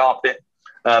on the carpet.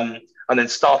 And then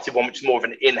started one which is more of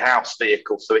an in-house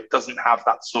vehicle. So it doesn't have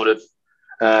that sort of,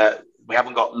 we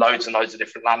haven't got loads and loads of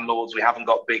different landlords. We haven't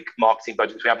got big marketing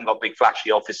budgets. We haven't got big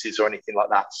flashy offices or anything like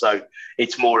that. So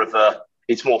it's more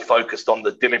focused on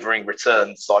the delivering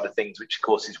returns side of things, which of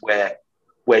course is where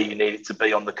you need it to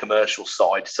be on the commercial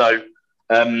side. So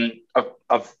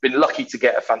I've been lucky to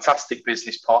get a fantastic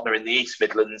business partner in the East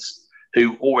Midlands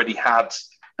who already had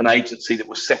an agency that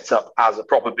was set up as a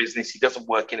proper business. He doesn't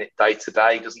work in it day to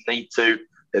day. He doesn't need to.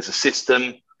 There's a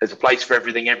system. There's a place for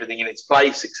everything in its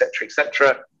place, etc.,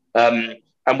 etc.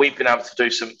 And we've been able to do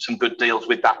some good deals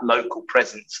with that local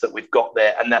presence that we've got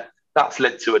there, and that's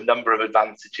led to a number of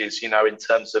advantages. In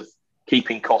terms of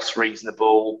keeping costs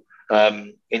reasonable,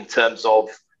 in terms of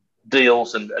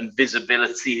deals and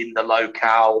visibility in the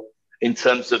locale, in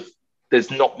terms of there's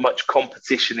not much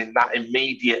competition in that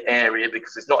immediate area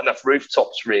because there's not enough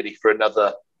rooftops really for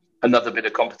another bit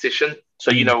of competition.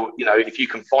 So if you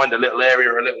can find a little area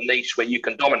or a little niche where you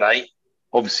can dominate,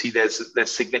 obviously there's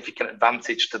significant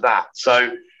advantage to that.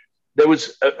 So there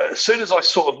was as soon as I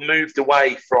sort of moved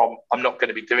away from, I'm not going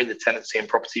to be doing the tenancy and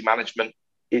property management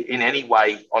in any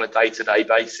way on a day-to-day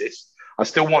basis. I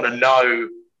still want to know,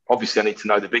 obviously I need to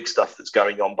know the big stuff that's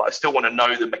going on, but I still want to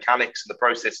know the mechanics and the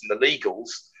process and the legals,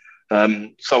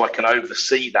 so I can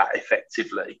oversee that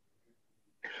effectively.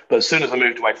 But as soon as I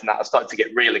moved away from that, I started to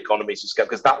get real economies of scale,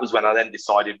 because that was when I then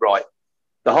decided, right,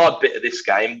 the hard bit of this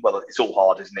game, well, it's all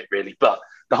hard, isn't it, really? But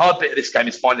the hard bit of this game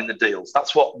is finding the deals.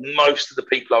 That's what most of the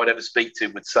people I would ever speak to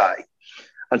would say.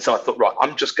 And so I thought, right,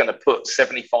 I'm just going to put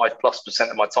 75+%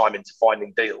 of my time into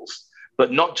finding deals,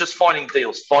 but not just finding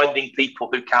deals, finding people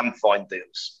who can find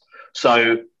deals.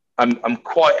 So I'm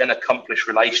quite an accomplished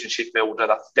relationship builder.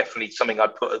 That's definitely something I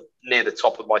put near the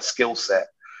top of my skill set.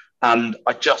 And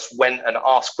I just went and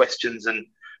asked questions and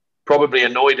probably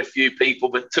annoyed a few people,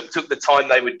 but took the time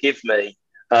they would give me,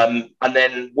 and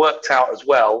then worked out as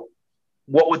well,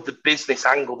 what would the business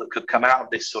angle that could come out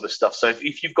of this sort of stuff? So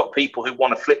if you've got people who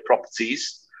want to flip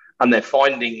properties and they're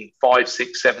finding 5,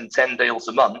 6, 7, 10 deals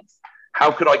a month.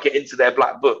 How could I get into their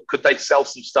black book? Could they sell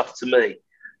some stuff to me?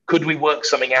 Could we work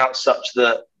something out such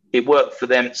that it worked for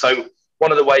them? So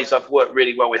one of the ways I've worked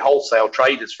really well with wholesale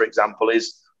traders, for example,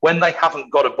 is when they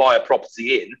haven't got to buy a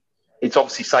property in, it's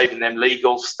obviously saving them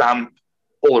legal, stamp,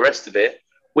 all the rest of it.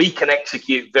 We can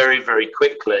execute very, very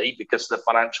quickly because of the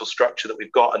financial structure that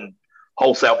we've got and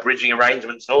wholesale bridging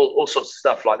arrangements and all sorts of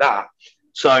stuff like that.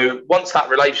 So once that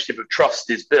relationship of trust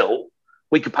is built,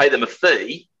 we can pay them a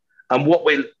fee. And what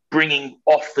we're bringing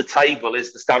off the table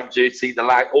is the stamp duty, the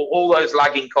lag, all those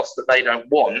lagging costs that they don't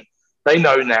want. They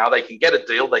know now they can get a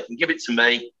deal, they can give it to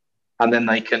me, and then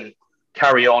they can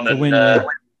carry on. And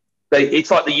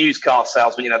it's like the used car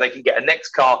salesman, they can get a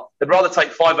next car. They'd rather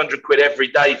take 500 quid every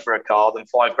day for a car than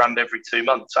 5 grand every 2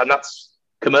 months. And that's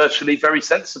commercially very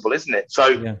sensible, isn't it?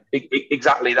 So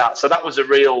exactly that. So that was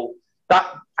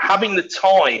having the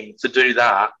time to do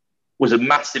that was a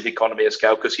massive economy of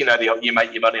scale, because, you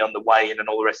make your money on the way in and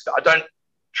all the rest of it. I don't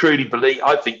truly believe,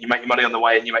 I think you make your money on the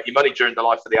way in, you make your money during the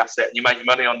life of the asset, and you make your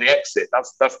money on the exit.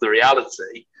 That's the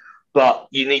reality. But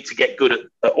you need to get good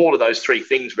at all of those three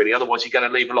things, really. Otherwise, you're going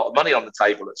to leave a lot of money on the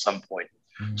table at some point.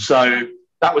 Mm-hmm. So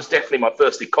that was definitely my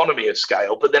first economy of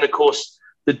scale. But then, of course,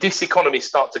 the diseconomy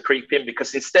start to creep in,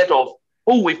 because instead of,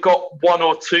 we've got 1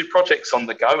 or 2 projects on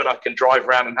the go and I can drive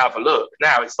around and have a look.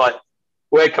 Now it's like,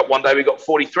 wake up one day, we've got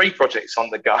 43 projects on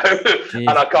the go and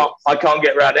I can't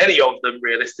get around any of them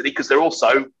realistically, because they're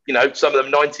also, some of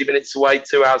them 90 minutes away,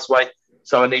 2 hours away.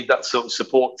 So I need that sort of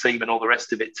support team and all the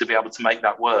rest of it to be able to make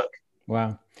that work.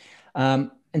 Wow.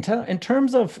 In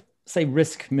terms of, say,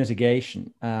 risk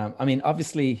mitigation,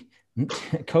 obviously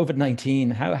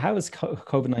COVID-19, how has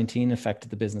COVID-19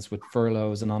 affected the business with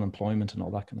furloughs and unemployment and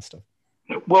all that kind of stuff?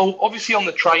 Well, obviously on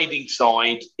the trading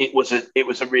side, it was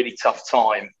a really tough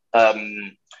time,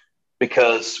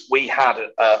 because we had,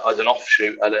 as an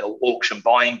offshoot, a little auction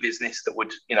buying business that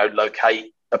would,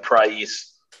 locate, appraise,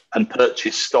 and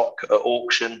purchase stock at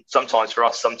auction, sometimes for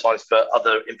us, sometimes for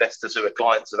other investors who are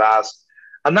clients of ours.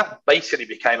 And that basically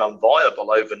became unviable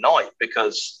overnight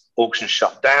because auctions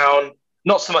shut down.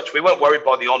 Not so much, we weren't worried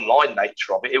by the online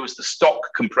nature of it. It was the stock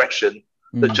compression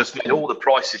that just made all the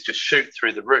prices just shoot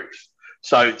through the roof.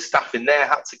 So staff in there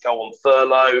had to go on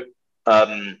furlough.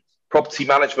 Property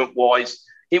management wise,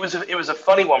 it was a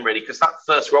funny one, really, because that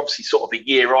first, we're obviously sort of a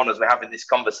year on as we're having this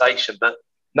conversation, but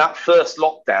that first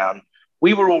lockdown,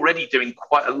 we were already doing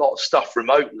quite a lot of stuff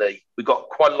remotely. We got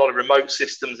quite a lot of remote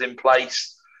systems in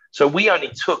place. So we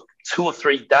only took 2 or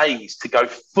 3 days to go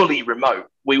fully remote.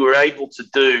 We were able to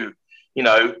do,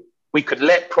 we could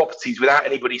let properties without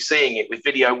anybody seeing it with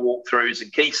video walkthroughs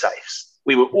and key safes.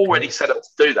 We were already set up to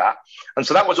do that. And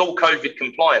so that was all COVID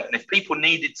compliant. And if people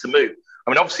needed to move,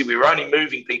 obviously we were only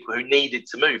moving people who needed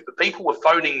to move, but people were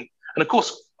phoning. And of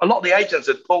course, a lot of the agents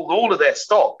had pulled all of their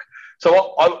stock.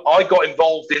 So I got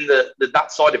involved in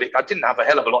that side of it. I didn't have a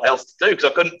hell of a lot else to do because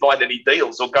I couldn't find any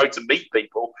deals or go to meet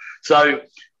people. So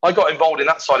I got involved in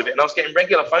that side of it. And I was getting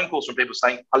regular phone calls from people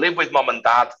saying, I live with mum and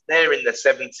dad. They're in their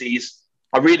 70s.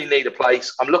 I really need a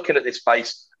place. I'm looking at this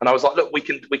place. And I was like, look, we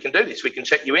can do this. We can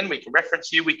check you in. We can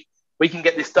reference you. We can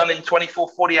get this done in 24,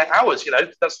 48 hours.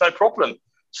 That's no problem.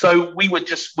 So we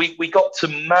got to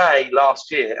May last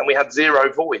year and we had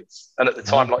 0 voids. And at the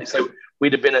time, like you said,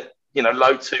 we'd have been at,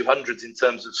 low 200s in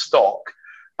terms of stock.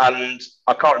 And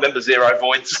I can't remember 0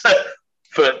 voids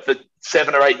for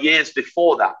 7 or 8 years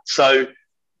before that. So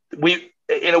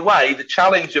in a way, the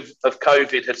challenge of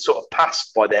COVID had sort of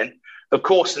passed by then. Of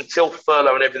course, until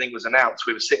furlough and everything was announced,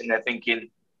 we were sitting there thinking,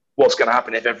 what's going to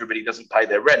happen if everybody doesn't pay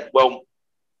their rent? Well,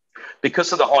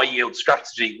 because of the high yield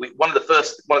strategy, one of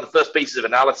the first pieces of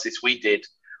analysis we did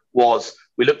was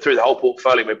we looked through the whole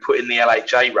portfolio. We put in the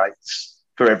LHA rates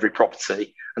for every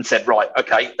property and said, right,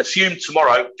 okay, assume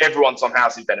tomorrow everyone's on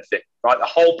housing benefit, right? The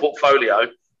whole portfolio,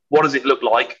 what does it look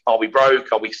like? Are we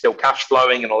broke? Are we still cash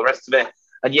flowing and all the rest of it?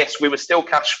 And yes, we were still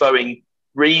cash flowing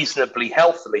reasonably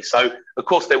healthily. So, of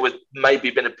course, there would maybe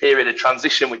been a period of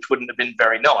transition which wouldn't have been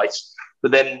very nice.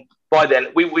 But then by then,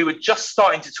 we were just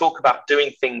starting to talk about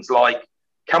doing things like,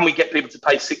 can we get people to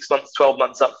pay 6 months, 12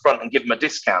 months up front and give them a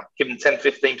discount, give them 10,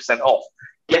 15% off,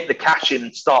 get the cash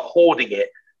in, start hoarding it.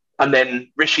 And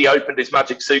then Rishi opened his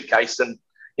magic suitcase and,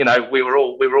 we were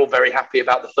all very happy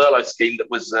about the furlough scheme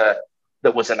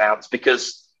that was announced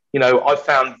because, I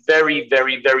found very,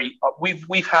 very, very,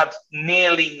 we've had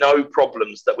nearly no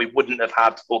problems that we wouldn't have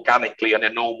had organically in a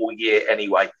normal year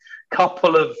anyway.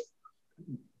 Couple of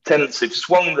tenants who've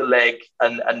swung the leg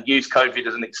and used COVID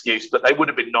as an excuse, but they would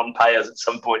have been non-payers at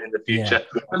some point in the future.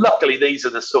 Yeah. But luckily, these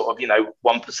are the sort of,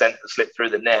 1% that slip through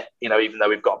the net, even though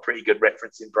we've got a pretty good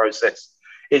referencing process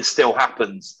it still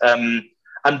happens.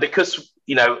 And because,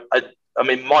 I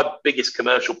mean, my biggest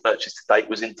commercial purchase to date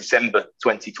was in December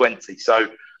 2020. So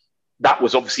that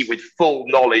was obviously with full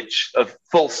knowledge of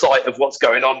full sight of what's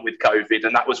going on with COVID.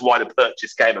 And that was why the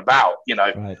purchase came about.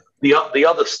 Right. The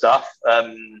other stuff,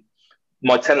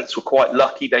 my tenants were quite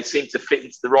lucky. They seemed to fit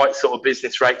into the right sort of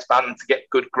business rates band to get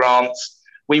good grants.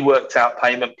 We worked out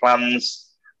payment plans.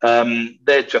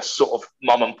 They're just sort of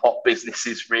mum and pop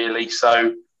businesses, really.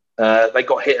 So they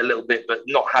got hit a little bit, but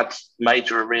not had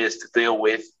major arrears to deal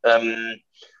with.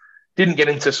 Didn't get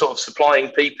into sort of supplying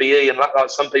PPE and like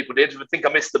some people did. I think I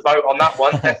missed the boat on that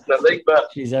one, definitely. But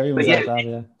Jeez, everyone's like that,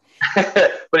 yeah.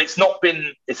 But it's not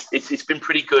been. It's been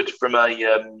pretty good from a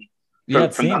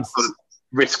from that sort of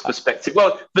risk perspective.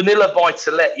 Well, vanilla buy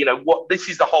to let. What this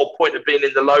is the whole point of being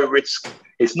in the low risk.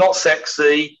 It's not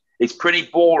sexy. It's pretty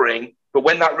boring. But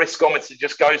when that riskometer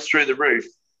just goes through the roof,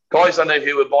 guys I know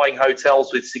who are buying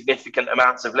hotels with significant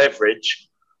amounts of leverage,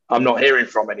 I'm not hearing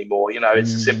from anymore.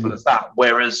 It's as simple as that.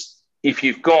 Whereas if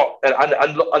you've got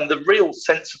and the real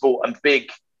sensible and big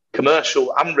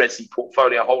commercial and resi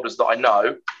portfolio holders that I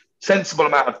know, sensible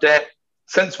amount of debt,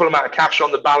 sensible amount of cash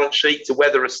on the balance sheet to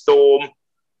weather a storm.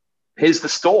 Here's the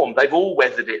storm. They've all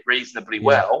weathered it reasonably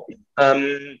well.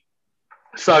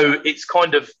 So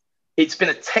it's been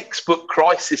a textbook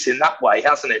crisis in that way,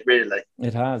 hasn't it, really?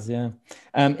 It has, yeah.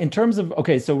 In terms of,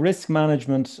 so risk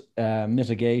management,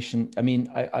 mitigation, I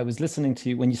mean, I was listening to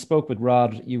you when you spoke with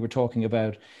Rod, you were talking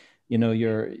about,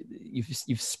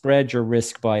 you've spread your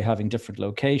risk by having different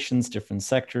locations, different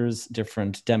sectors,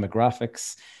 different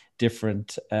demographics,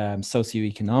 different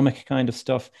socioeconomic kind of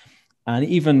stuff. And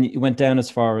even you went down as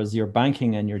far as your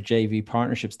banking and your JV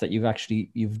partnerships that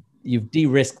you've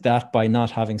de-risked that by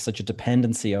not having such a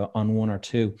dependency on one or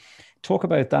two. Talk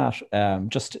about that.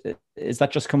 Is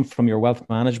that just come from your wealth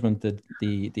management,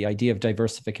 the idea of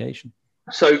diversification?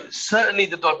 So certainly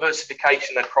the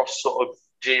diversification across sort of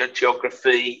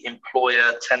geography,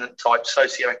 employer, tenant type,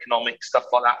 socioeconomic, stuff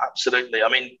like that. Absolutely. I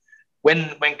mean,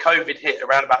 when COVID hit,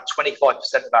 around about 25%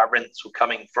 of our rents were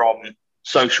coming from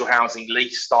social housing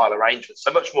lease style arrangements,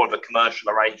 so much more of a commercial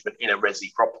arrangement in a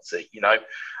resi property,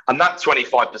 and that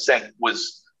 25%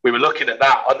 was, we were looking at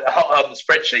that on the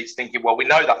spreadsheets thinking, well, we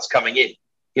know that's coming in,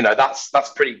 that's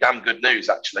pretty damn good news,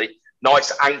 actually.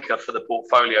 Nice anchor for the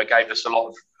portfolio, gave us a lot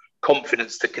of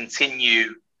confidence to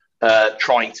continue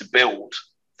trying to build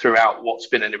throughout what's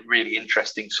been a really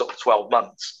interesting sort of 12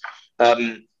 months.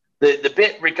 The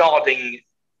bit regarding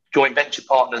joint venture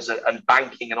partners and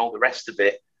banking and all the rest of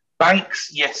it, banks,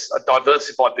 yes, are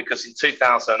diversified because in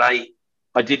 2008,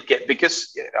 I did get,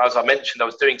 because as I mentioned, I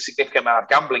was doing a significant amount of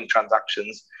gambling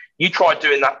transactions. You try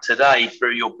doing that today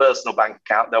through your personal bank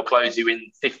account, they'll close you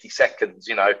in 50 seconds.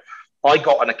 I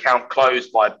got an account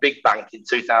closed by a big bank in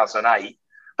 2008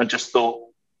 and just thought,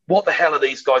 what the hell are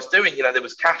these guys doing? There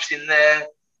was cash in there.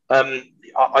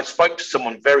 I spoke to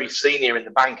someone very senior in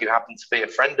the bank who happened to be a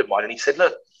friend of mine, and he said,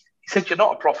 look, you're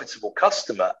not a profitable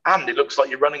customer, and it looks like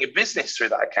you're running a business through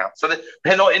that account. So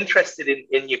they're not interested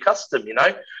in your custom,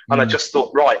 And I just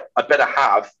thought, right, I better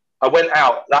have. I went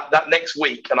out that next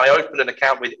week and I opened an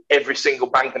account with every single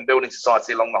bank and building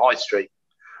society along the high street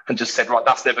and just said, right,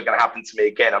 that's never going to happen to me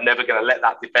again. I'm never going to let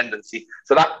that dependency.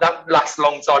 So that lasts a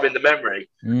long time in the memory.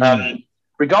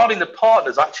 Regarding the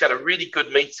partners, I actually had a really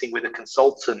good meeting with a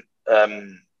consultant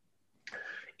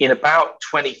in about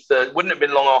 2013, wouldn't have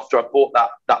been long after I bought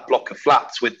that block of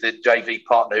flats with the JV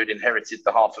partner who'd inherited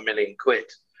the £500,000.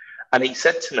 And he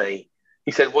said to me,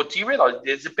 well, do you realise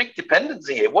there's a big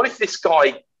dependency here? What if this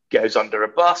guy goes under a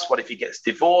bus? What if he gets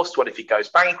divorced? What if he goes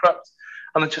bankrupt?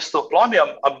 And I just thought, blimey,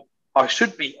 I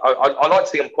should be, I like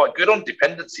to think I'm quite good on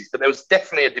dependencies, but there was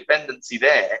definitely a dependency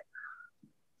there.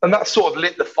 And that sort of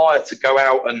lit the fire to go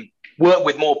out and work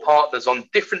with more partners on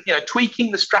different,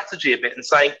 tweaking the strategy a bit and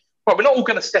saying, right, we're not all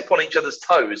going to step on each other's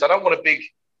toes. I don't want a big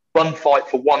bun fight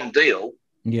for one deal.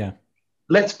 Yeah.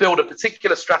 Let's build a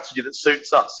particular strategy that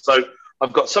suits us. So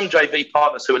I've got some JV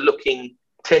partners who are looking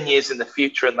 10 years in the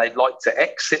future and they'd like to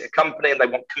exit a company and they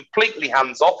want completely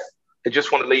hands off. They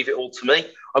just want to leave it all to me.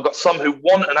 I've got some who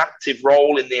want an active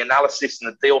role in the analysis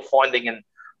and the deal finding and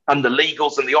the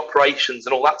legals and the operations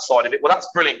and all that side of it. Well, that's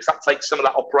brilliant because that takes some of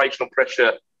that operational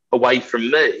pressure away from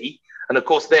me. And of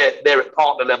course, they're at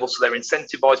partner level, so they're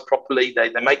incentivized properly. They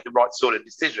make the right sort of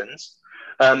decisions.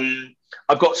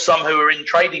 I've got some who are in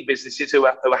trading businesses who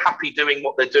are happy doing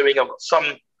what they're doing. I've got some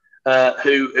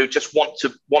who just want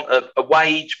a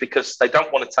wage because they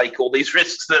don't want to take all these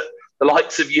risks that the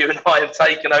likes of you and I have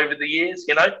taken over the years,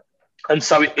 And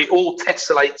so it all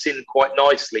tessellates in quite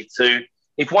nicely to,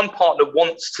 if one partner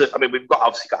wants to, I mean, we've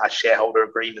obviously got our shareholder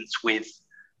agreements with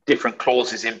different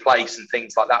clauses in place and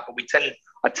things like that. But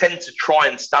I tend to try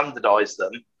and standardise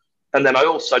them. And then I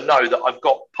also know that I've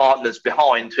got partners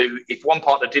behind who, if one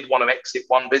partner did want to exit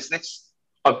one business,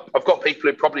 I've got people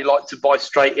who probably like to buy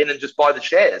straight in and just buy the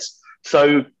shares.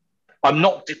 So I'm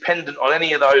not dependent on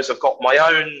any of those. I've got my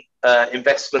own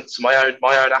investments, my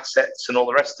own assets and all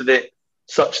the rest of it,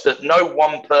 such that no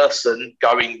one person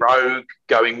going rogue,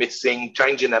 going missing,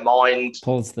 changing their mind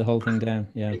pulls the whole thing down.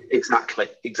 Yeah, exactly.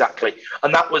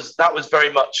 And that was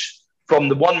very much from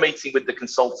the one meeting with the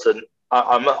consultant.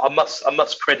 I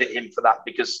must credit him for that,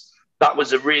 because that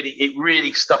was it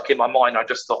really stuck in my mind. I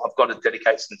just thought I've got to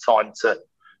dedicate some time to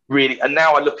really. And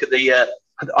now I look at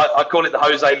I call it the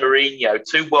Jose Mourinho,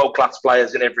 2 world-class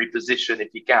players in every position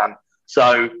if you can.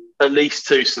 So at least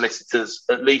 2 solicitors,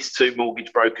 at least 2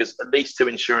 mortgage brokers, at least 2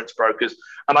 insurance brokers.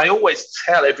 And I always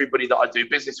tell everybody that I do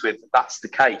business with that's the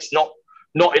case, not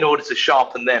in order to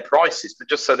sharpen their prices, but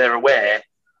just so they're aware.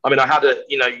 I mean, I had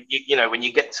when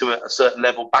you get to a certain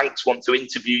level, banks want to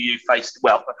interview you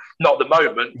not at the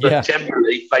moment, but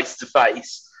generally face to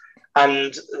face.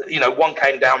 And, one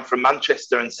came down from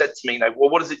Manchester and said to me, well,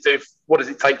 what does it do? What does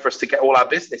it take for us to get all our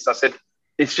business? I said,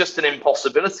 it's just an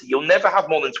impossibility. You'll never have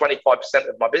more than 25%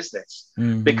 of my business,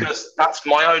 because that's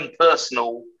my own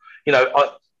personal,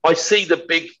 I see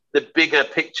the bigger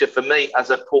picture for me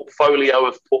as a portfolio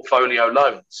of portfolio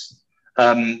loans,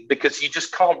 because you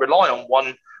just can't rely on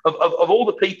one. Of all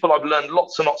the people I've learned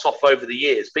lots and lots off over the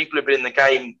years, people have been in the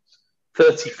game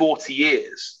 30, 40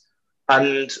 years.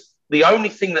 And the only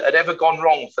thing that had ever gone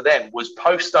wrong for them was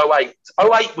post 08.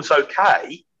 08 was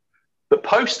okay, but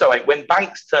post 08, when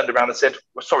banks turned around and said,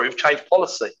 well, sorry, we've changed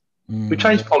policy. We've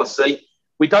changed policy.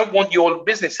 We don't want your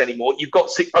business anymore. You've got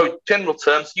general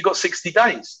terms, you've got 60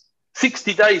 days.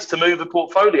 60 days to move a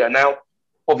portfolio. Now,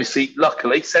 obviously,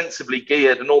 luckily, sensibly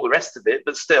geared and all the rest of it,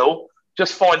 but still,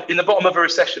 just find in the bottom of a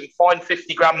recession, find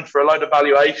 50 grand for a load of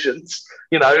valuations,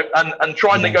 and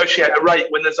try and negotiate a rate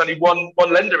when there's only one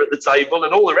lender at the table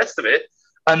and all the rest of it.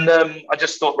 And I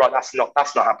just thought, right, that's not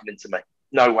happening to me.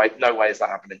 No way is that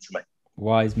happening to me.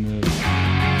 Wise move.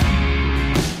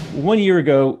 1 year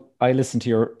ago, I listened to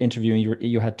your interview and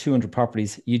you had 200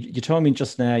 properties. You told me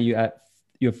just now you have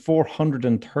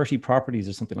 430 properties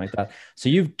or something like that. So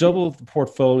you've doubled the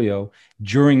portfolio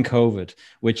during COVID,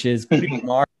 which is pretty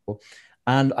remarkable.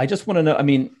 And I just want to know, I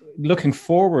mean, looking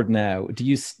forward now, do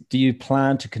you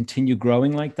plan to continue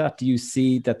growing like that? Do you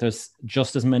see that there's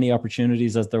just as many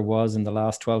opportunities as there was in the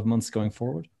last 12 months going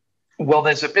forward? Well,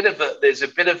 there's a bit of a, it's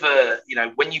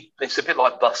a bit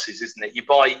like buses, isn't it? You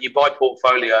buy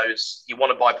portfolios, you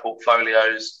want to buy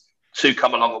portfolios, 2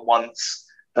 come along at once.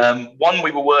 One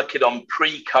we were working on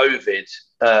pre-COVID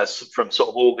from sort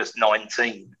of August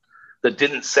 19 that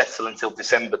didn't settle until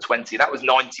December 20. That was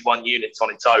 91 units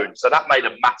on its own. So that made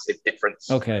a massive difference.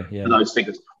 Okay, yeah. For those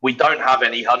figures. We don't have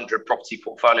any 100 property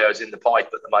portfolios in the pipe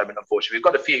at the moment, unfortunately. We've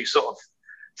got a few sort of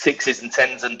 6s and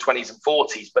 10s and 20s and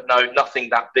 40s, but nothing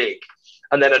that big.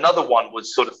 And then another one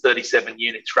was sort of 37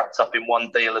 units wrapped up in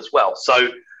one deal as well. So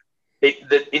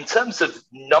in terms of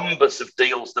numbers of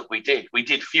deals that we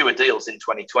did fewer deals in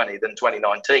 2020 than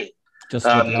 2019. Just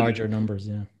with larger numbers,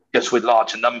 yeah. Just with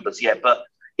larger numbers, yeah. But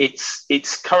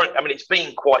it's current. I mean, it's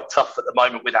been quite tough at the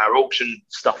moment with our auction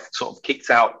stuff sort of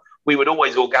kicked out. We would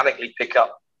always organically pick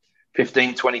up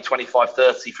 15, 20, 25,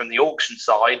 30 from the auction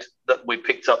side. That we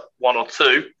picked up 1 or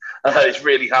 2. It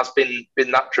really has been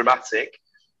that dramatic.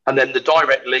 And then the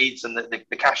direct leads and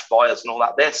the cash buyers and all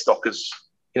that, their stockers,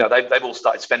 they've all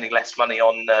started spending less money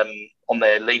on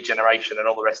their lead generation and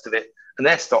all the rest of it, and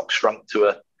their stock shrunk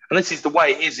and this is the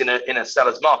way it is in a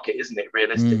seller's market, isn't it,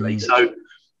 realistically? So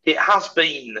it has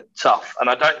been tough. And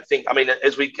I don't think, I mean,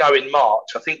 as we go in March,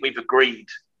 I think we've agreed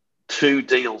 2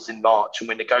 deals in March and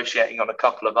we're negotiating on a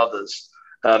couple of others.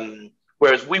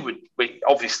 Whereas we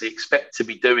obviously expect to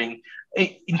be doing,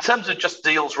 in terms of just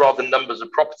deals rather than numbers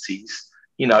of properties,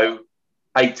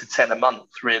 8 to 10 a month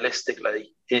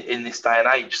realistically in this day and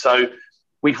age. So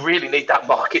we really need that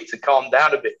market to calm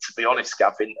down a bit, to be honest,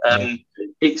 Gavin.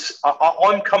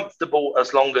 I'm comfortable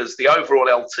as long as the overall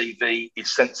LTV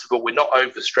is sensible. We're not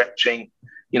overstretching.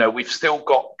 We've still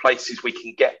got places we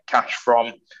can get cash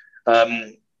from.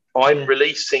 I'm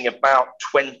releasing about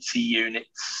 20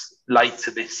 units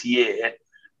later this year,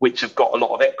 which have got a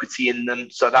lot of equity in them.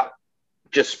 So that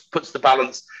just puts the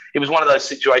balance. It was one of those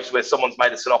situations where someone's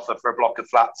made us an offer for a block of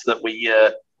flats that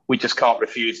we just can't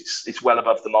refuse. It's well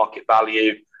above the market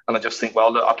value. And I just think,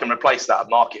 well, look, I can replace that at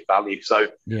market value. So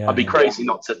I'd be crazy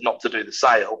not to do the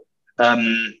sale.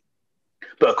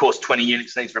 But of course, 20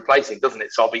 units needs replacing, doesn't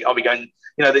it? So I'll be going,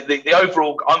 the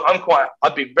overall,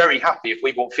 I'd be very happy if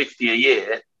we bought 50 a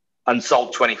year and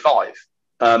sold 25.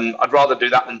 I'd rather do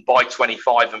that than buy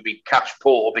 25 and be cash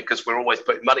poor because we're always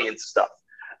putting money into stuff.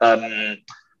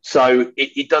 So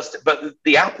it does, but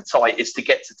the appetite is to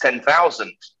get to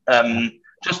 10,000.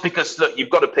 Just because, look, you've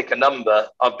got to pick a number.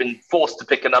 I've been forced to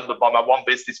pick a number by my one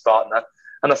business partner.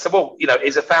 And I said, well,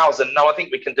 is 1,000? No, I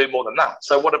think we can do more than that.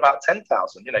 So what about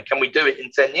 10,000? Can we do it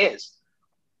in 10 years?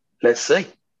 Let's see.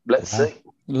 See.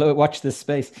 Watch this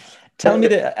space. Tell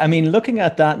me looking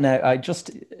at that now,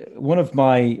 one of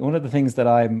the things that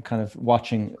I'm kind of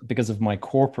watching because of my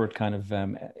corporate kind of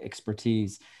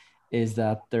expertise is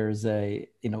that there's a,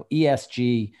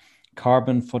 ESG,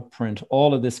 carbon footprint,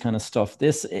 all of this kind of stuff.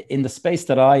 This, in the space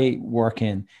that I work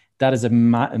in, that is a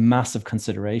massive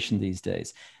consideration these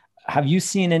days. Have you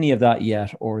seen any of that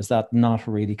yet, or is that not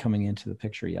really coming into the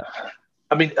picture yet?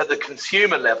 I mean, at the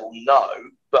consumer level, no,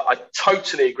 but I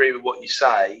totally agree with what you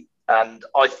say. And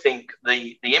I think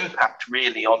the impact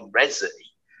really on Resi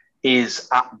is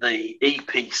at the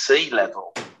EPC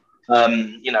level.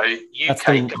 UK, that's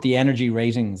the energy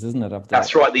ratings, isn't it?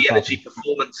 That's right, the energy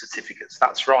performance certificates.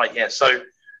 That's right, yeah. So,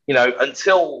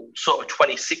 until sort of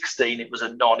 2016, it was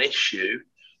a non-issue.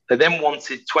 They then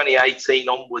wanted 2018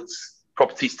 onwards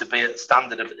properties to be at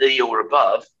standard of E or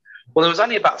above. Well, there was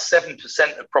only about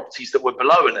 7% of properties that were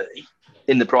below an E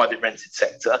in the private rented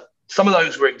sector. Some of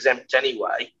those were exempt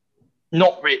anyway.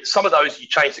 Not really. Some of those you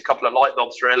changed a couple of light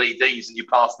bulbs for LEDs and you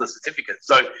passed the certificate.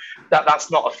 So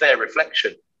that's not a fair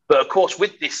reflection. But of course,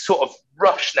 with this sort of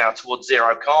rush now towards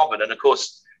zero carbon, and of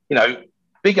course,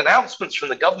 big announcements from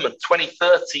the government,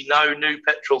 2030, no new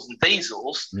petrols and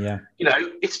diesels. Yeah.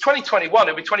 It's 2021,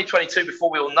 it'll be 2022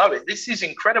 before we all know it. This is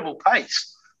incredible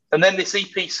pace. And then this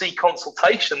EPC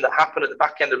consultation that happened at the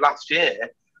back end of last year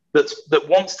that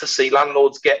wants to see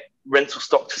landlords get rental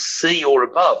stock to C or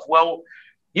above. Well,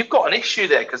 you've got an issue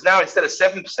there because now instead of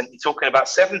 7%, you're talking about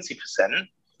 70%.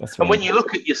 That's right. And when you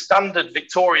look at your standard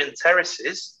Victorian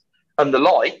terraces and the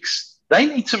likes, they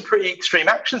need some pretty extreme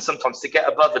action sometimes to get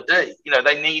above a D.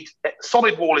 They need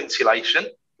solid wall insulation,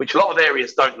 which a lot of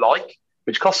areas don't like,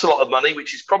 which costs a lot of money,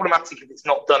 which is problematic if it's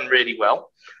not done really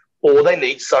well, or they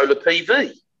need solar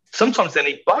PV. Sometimes they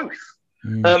need both.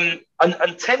 And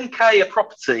 10K a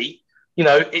property,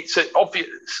 it's an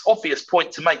obvious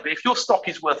point to make. But if your stock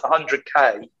is worth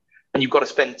 100K and you've got to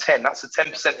spend 10, that's a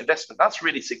 10% investment. That's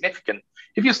really significant.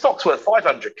 If your stock's worth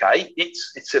 500K,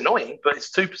 it's annoying, but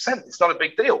it's 2%. It's not a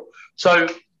big deal. So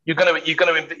you're going to,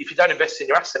 if you don't invest in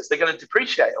your assets, they're going to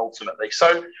depreciate ultimately.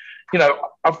 So,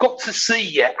 I've got to see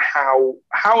yet how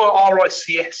are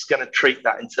RICS going to treat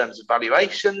that in terms of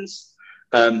valuations.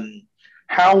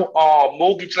 How are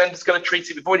mortgage lenders going to treat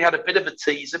it? We've already had a bit of a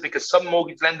teaser because some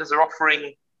mortgage lenders are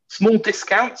offering small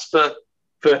discounts for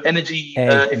energy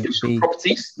efficient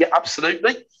properties. Yeah,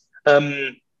 absolutely.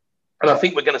 And I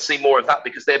think we're going to see more of that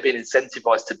because they're being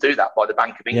incentivized to do that by the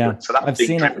Bank of England. Yeah. So that's I've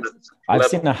seen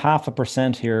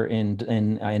 0.5% here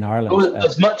in Ireland. Oh,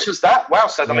 as much as that? Wow.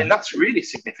 So, I mean, that's really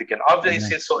significant. I've only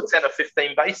seen sort of 10 or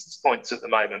 15 basis points at the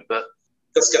moment, but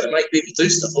that's going to make people do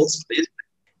stuff ultimately, isn't it?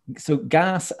 So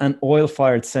gas and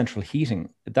oil-fired central heating,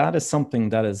 that is something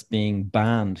that is being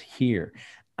banned here.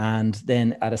 And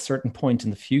then at a certain point in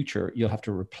the future, you'll have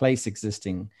to replace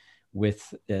existing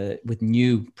with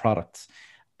new products.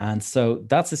 And so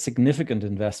that's a significant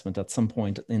investment at some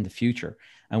point in the future.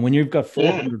 And when you've got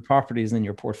 400 properties in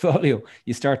your portfolio,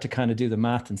 you start to kind of do the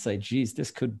math and say, geez,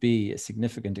 this could be a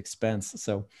significant expense.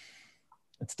 So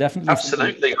it's definitely...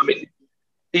 Absolutely. I mean,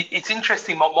 it's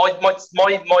interesting.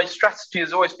 My strategy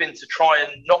has always been to try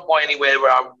and not buy anywhere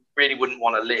where I really wouldn't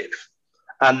want to live.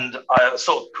 And I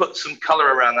sort of put some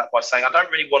color around that by saying I don't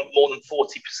really want more than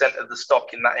 40% of the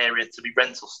stock in that area to be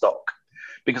rental stock,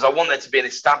 because I want there to be an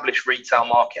established retail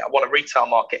market. I want a retail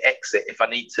market exit if I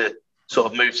need to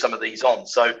sort of move some of these on.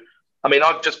 So, I mean,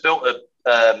 I've just built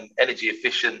a energy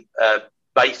efficient,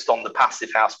 based on the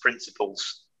passive house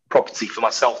principles, property for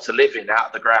myself to live in out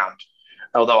of the ground,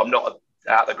 although I'm not a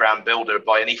out of the ground builder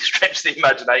by any stretch of the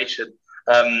imagination.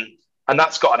 And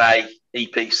that's got an A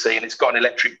EPC and it's got an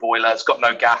electric boiler. It's got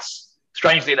no gas.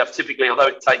 Strangely enough, typically, although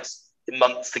it takes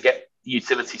months to get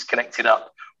utilities connected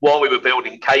up, while we were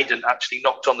building, Cadent actually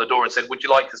knocked on the door and said, would you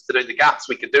like us to do the gas?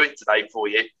 We could do it today for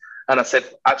you. And I said,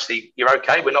 actually, you're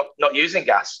okay. We're not using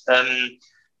gas.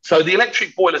 So the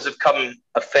electric boilers have come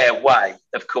a fair way,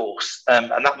 of course,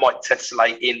 and that might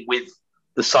tessellate in with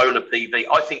the solar PV.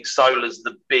 I think solar's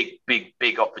the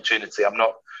big opportunity.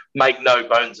 Make no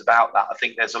bones about that. I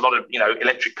think there's a lot of,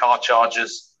 electric car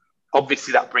chargers.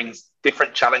 Obviously, that brings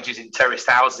different challenges in terraced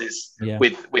houses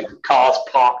with cars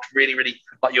parked really,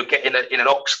 like you're getting in an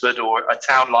Oxford or a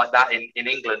town like that in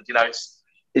England.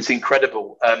 It's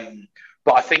incredible.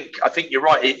 But I think you're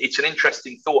right. It's an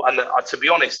interesting thought. And to be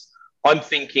honest, I'm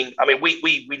thinking, I mean,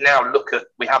 we now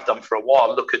we have done for a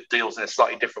while, look at deals in a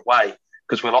slightly different way,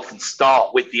 because we'll often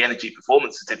start with the energy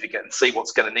performance certificate and see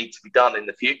what's going to need to be done in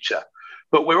the future.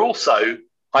 But we're also,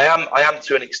 I am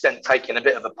to an extent taking a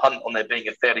bit of a punt on there being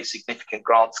a fairly significant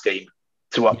grant scheme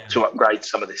to upgrade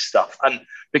some of this stuff. And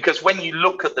because when you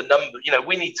look at the number,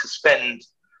 we need to spend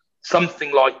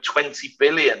something like 20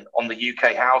 billion on the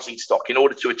UK housing stock in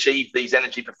order to achieve these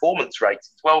energy performance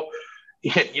ratings. Well,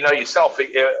 yourself, a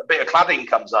bit of cladding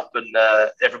comes up and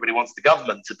everybody wants the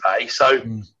government to pay. So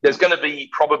there's going to be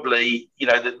probably,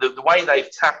 the way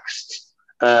they've taxed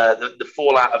the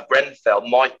fallout of Grenfell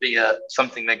might be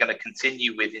something they're going to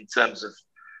continue with in terms of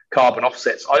carbon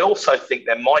offsets. I also think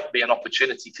there might be an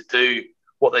opportunity to do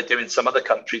what they do in some other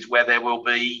countries, where there will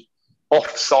be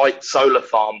off-site solar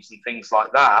farms and things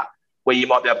like that, where you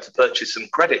might be able to purchase some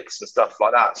credits and stuff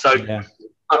like that. So,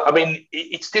 I mean,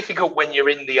 it's difficult when you're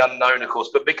in the unknown, of course,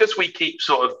 but because we keep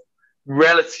sort of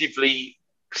relatively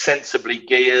sensibly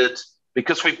geared,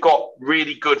 because we've got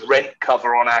really good rent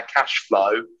cover on our cash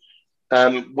flow,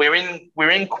 we're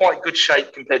in quite good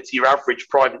shape compared to your average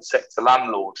private sector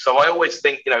landlord. So I always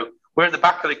think, we're at the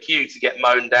back of the queue to get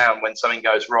mown down when something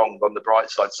goes wrong on the bright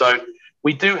side. So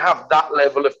we do have that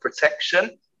level of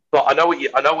protection. But I know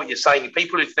what you're saying.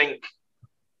 People who think,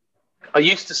 I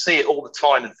used to see it all the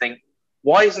time and think,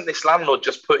 why isn't this landlord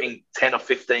just putting 10 or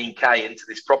 15k into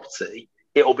this property?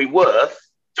 It'll be worth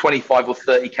 25 or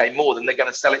 30k more than they're going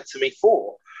to sell it to me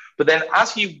for. But then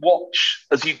as you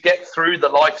get through the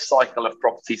life cycle of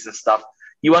properties and stuff,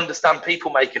 you understand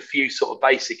people make a few sort of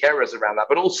basic errors around that.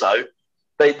 But also,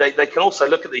 they can also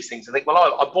look at these things and think, well,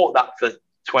 I bought that for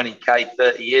 20k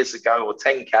 30 years ago or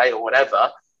 10k or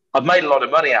whatever. I've made a lot of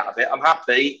money out of it. I'm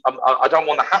happy. I don't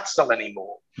want the hassle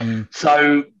anymore.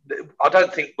 So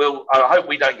I hope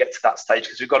we don't get to that stage,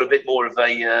 because we've got a bit more of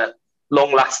a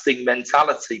long-lasting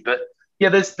mentality. But yeah,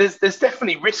 there's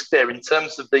definitely risk there in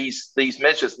terms of these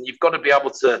measures, and you've got to be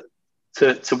able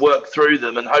to work through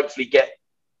them and hopefully get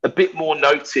a bit more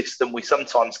notice than we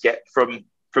sometimes get from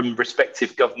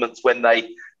respective governments when they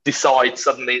decide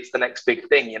suddenly it's the next big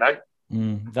thing.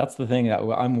 That's the thing that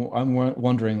I'm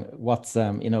wondering what's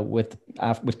with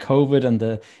COVID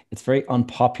and it's very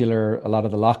unpopular, a lot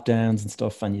of the lockdowns and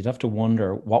stuff, and you'd have to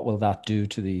wonder what will that do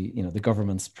to the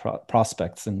government's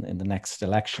prospects in the next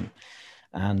election,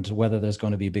 and whether there's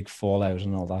going to be a big fallout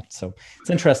and all that. So it's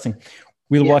interesting.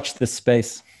 We'll watch this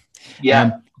space.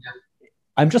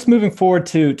 I'm just moving forward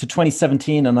to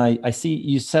 2017, and I see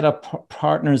you set up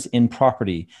Partners in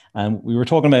Property, and we were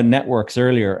talking about networks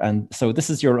earlier, and so this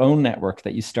is your own network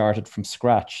that you started from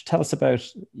scratch. Tell us about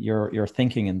your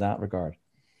thinking in that regard.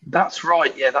 That's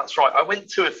right. Yeah, that's right. I went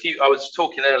to I was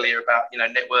talking earlier about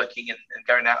networking and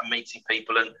going out and meeting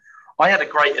people, and I had a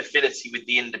great affinity with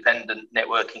the independent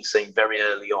networking scene very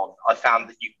early on. I found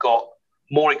that you got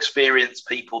more experienced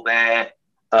people there.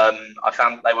 I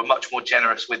found they were much more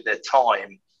generous with their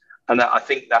time. And I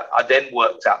think that I then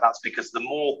worked out that's because the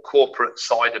more corporate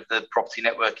side of the property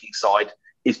networking side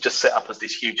is just set up as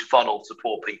this huge funnel to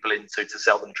pour people into to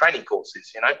sell them training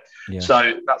courses,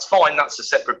 So that's fine. That's a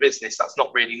separate business. That's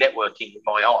not really networking in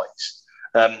my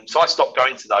eyes. So I stopped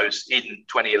going to those in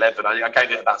 2011. I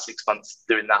gave it about 6 months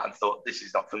doing that and thought, this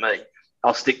is not for me.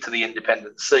 I'll stick to the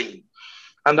independent scene.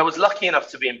 And I was lucky enough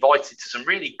to be invited to some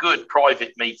really good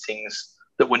private meetings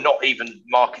that were not even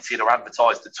marketed or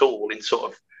advertised at all in sort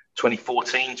of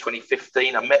 2014,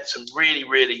 2015. I met some really,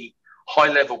 really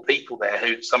high-level people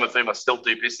there, some of whom I still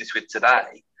do business with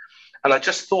today. And I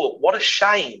just thought, what a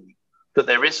shame that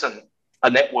there isn't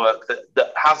a network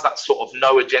that has that sort of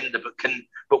no agenda,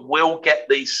 but will get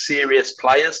these serious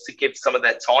players to give some of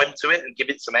their time to it and give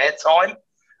it some airtime.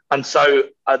 And so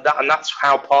that's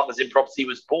how Partners in Property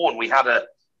was born. We had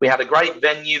a great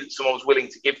venue that someone was willing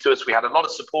to give to us. We had a lot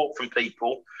of support from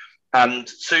people. And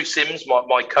Sue Sims,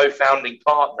 my co-founding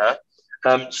partner,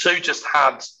 Sue just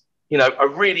had, a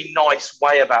really nice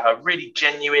way about her, really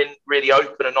genuine, really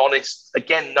open and honest.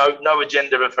 Again, no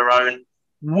agenda of her own.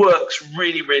 Works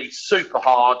really, really super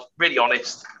hard, really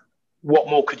honest. What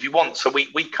more could you want? So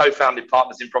we co-founded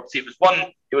Partners in Property.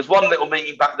 It was one little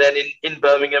meeting back then in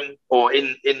Birmingham, or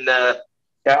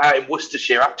out in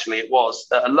Worcestershire. Actually, it was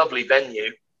a lovely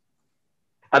venue.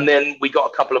 And then we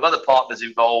got a couple of other partners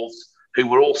involved who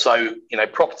were also,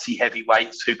 property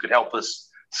heavyweights who could help us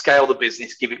scale the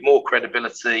business, give it more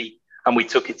credibility. And we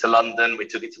took it to London, we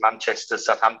took it to Manchester,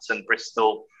 Southampton,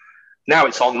 Bristol. Now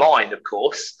it's online, of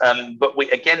course. But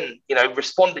we, again,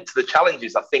 responded to the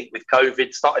challenges, I think, with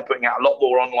COVID, started putting out a lot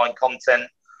more online content.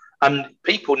 And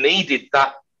people needed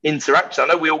that interaction. I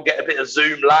know we all get a bit of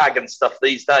Zoom lag and stuff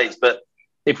these days, but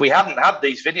if we hadn't had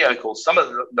these video calls, some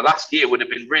of the last year would have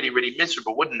been really, really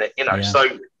miserable, wouldn't it? Yeah.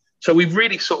 So we've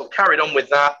really sort of carried on with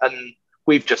that, and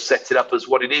we've just set it up as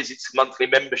what it is. It's a monthly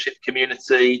membership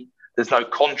community. There's no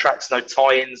contracts, no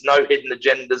tie-ins, no hidden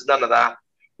agendas, none of that.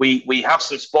 We have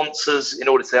some sponsors in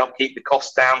order to help keep the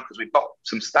costs down because we've got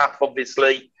some staff,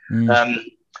 obviously.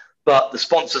 But the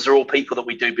sponsors are all people that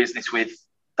we do business with.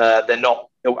 They're not.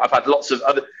 I've had lots of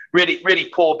other really, really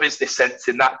poor business sense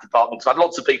in that department. So I've had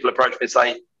lots of people approach me and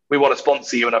say, "We want to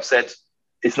sponsor you," and I've said,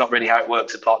 "It's not really how it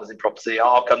works at Partners in Property.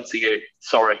 I'll come to you."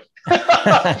 Sorry,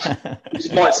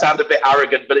 it might sound a bit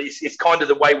arrogant, but it's kind of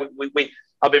the way we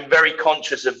I've been very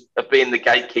conscious of being the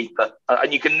gatekeeper,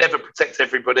 and you can never protect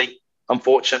everybody,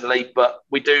 unfortunately. But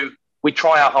we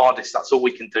try our hardest. That's all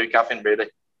we can do, Gavin. Really.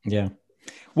 Yeah.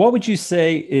 What would you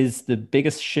say is the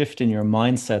biggest shift in your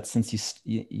mindset since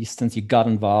you got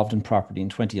involved in property in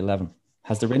 2011?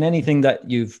 Has there been anything that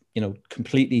you've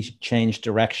completely changed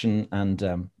direction?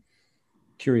 And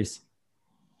curious.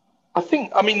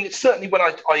 I mean, certainly when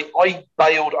I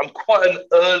bailed, I'm quite an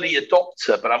early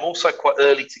adopter, but I'm also quite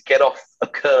early to get off a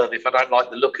curve if I don't like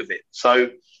the look of it. So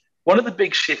one of the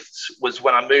big shifts was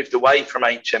when I moved away from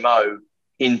HMO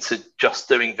into just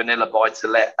doing vanilla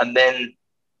buy-to-let, and then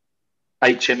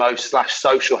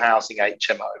HMO/social housing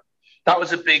HMO. That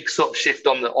was a big sort of shift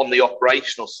on the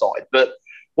operational side. But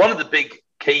one of the big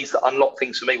keys that unlocked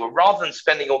things for me were, rather than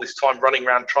spending all this time running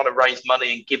around trying to raise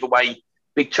money and give away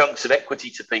big chunks of equity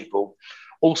to people,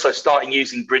 also starting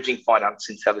using bridging finance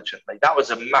intelligently. That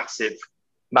was a massive,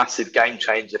 massive game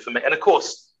changer for me. And of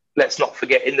course, let's not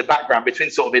forget, in the background between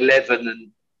sort of 11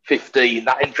 and 15,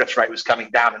 that interest rate was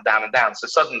coming down and down and down. So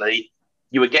suddenly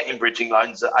you were getting bridging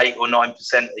loans at 8 or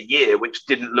 9% a year, which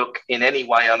didn't look in any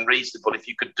way unreasonable if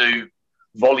you could do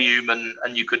volume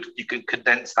and you could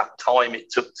condense that time it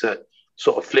took to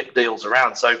sort of flip deals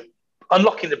around. So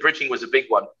unlocking the bridging was a big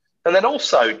one. And then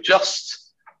also just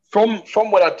from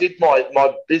when I did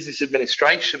my business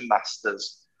administration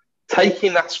masters,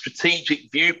 taking that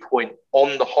strategic viewpoint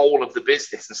on the whole of the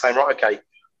business and saying, right, okay,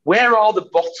 where are the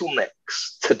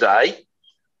bottlenecks today?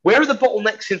 Where are the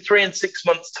bottlenecks in 3 and 6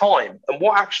 months' time? And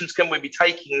what actions can we be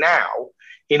taking now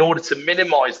in order to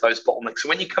minimize those bottlenecks? So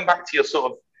when you come back to your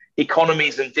sort of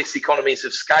economies and diseconomies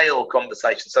of scale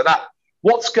conversation, so that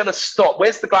what's going to stop?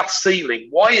 Where's the glass ceiling?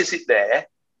 Why is it there?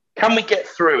 Can we get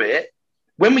through it?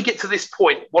 When we get to this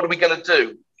point, what are we going to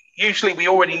do? Usually we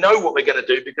already know what we're going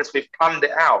to do because we've planned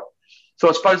it out. So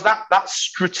I suppose that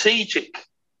strategic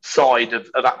side of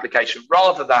application,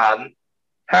 rather than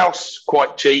house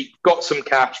quite cheap, got some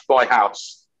cash, buy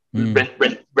house,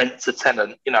 rent to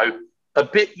tenant, a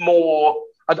bit more.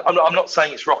 I'm not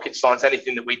saying it's rocket science,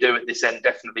 anything that we do at this end,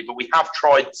 definitely, but we have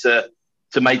tried to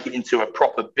make it into a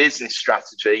proper business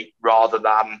strategy rather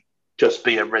than just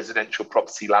be a residential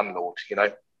property landlord,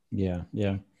 Yeah.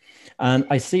 And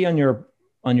I see on your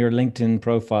LinkedIn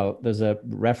profile, there's a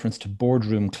reference to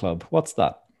Boardroom Club. What's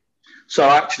that? So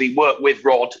I actually work with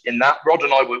Rod in that. Rod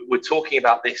and I were talking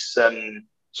about this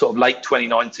sort of late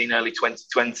 2019, early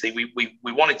 2020. We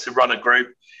wanted to run a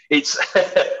group. It's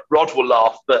Rod will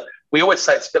laugh, but we always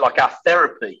say it's a bit like our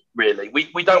therapy, really.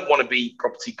 We don't want to be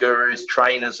property gurus,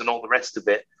 trainers, and all the rest of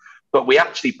it, but we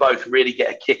actually both really get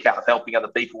a kick out of helping other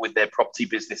people with their property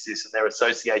businesses and their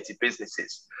associated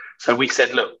businesses. So we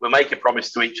said, look, we'll make a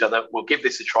promise to each other. We'll give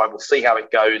this a try. We'll see how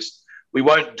it goes. We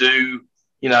won't do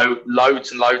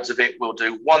loads and loads of it. We'll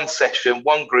do one session,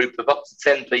 one group of up to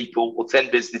 10 people or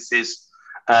 10 businesses.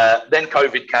 Then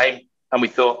COVID came and we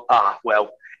thought,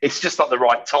 well, it's just not the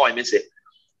right time, is it?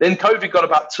 Then COVID got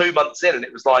about 2 months in and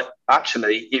it was like,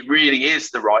 actually, it really is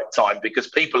the right time because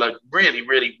people are really,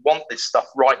 really want this stuff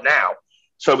right now.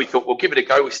 So we thought, we'll give it a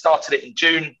go. We started it in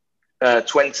June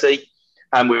 20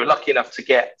 and we were lucky enough to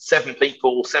get 7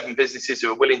 businesses who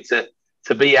were willing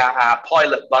to be our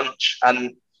pilot bunch.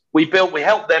 And we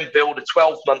helped them build a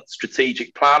 12-month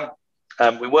strategic plan.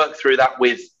 We worked through that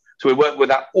So we work with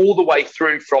that all the way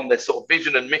through from their sort of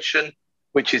vision and mission,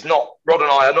 which is not, Rod and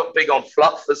I are not big on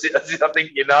fluff, as I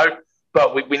think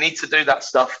but we need to do that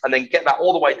stuff and then get that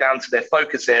all the way down to their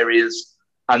focus areas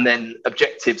and then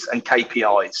objectives and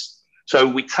KPIs. So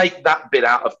we take that bit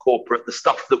out of corporate, the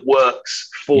stuff that works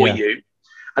for you.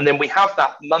 And then we have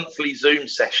that monthly Zoom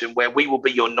session where we will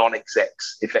be your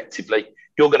non-execs, effectively.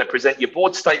 You're going to present your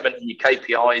board statement and your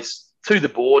KPIs to the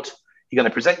board. You're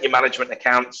going to present your management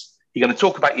accounts. You're going to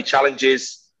talk about your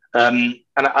challenges. And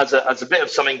as a bit of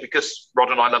something, because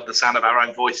Rod and I love the sound of our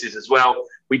own voices as well,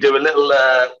 we do a little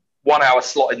 1 hour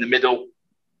slot in the middle,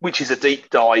 which is a deep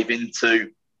dive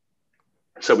into.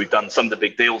 So we've done some of the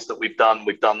big deals that we've done.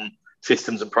 We've done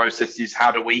systems and processes.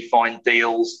 How do we find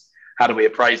deals? how do we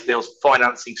appraise deals,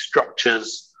 financing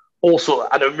structures, all sort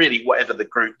of, and really whatever the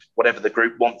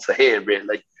group wants to hear,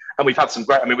 really. And we've had some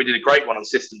great, we did a great one on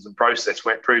systems and process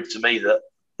where it proved to me that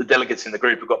the delegates in the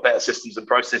group have got better systems and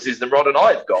processes than Rod and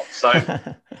I have got. So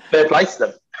fair play to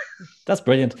them. That's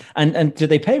brilliant. And do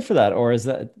they pay for that, or is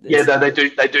that? Yeah, they do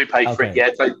pay for it.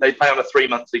 Yeah, they pay on a 3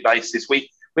 monthly basis. We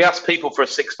ask people for a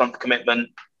 6-month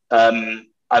commitment,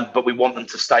 but we want them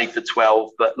to stay for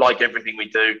 12. But like everything we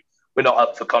do, we're not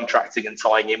up for contracting and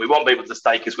tying in. We want people to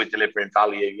stay because we're delivering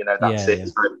value. That's it.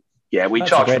 So, we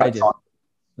charge for that time.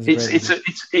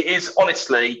 It is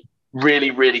honestly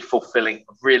really, really fulfilling.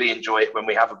 I really enjoy it when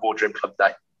we have a boardroom club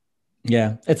day.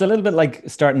 Yeah, it's a little bit like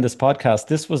starting this podcast.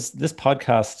 This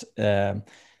podcast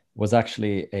was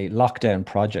actually a lockdown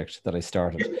project that I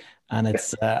started, and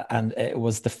it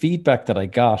was the feedback that I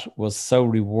got was so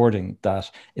rewarding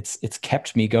that it's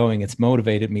kept me going. It's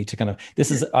motivated me to kind of. This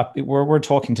is we're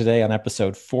talking today on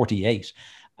episode 48.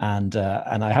 And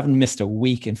I haven't missed a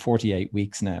week in 48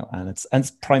 weeks now. And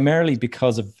it's primarily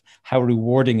because of how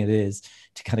rewarding it is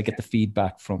to kind of get the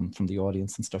feedback from the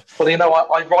audience and stuff. Well,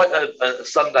 I write a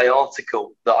Sunday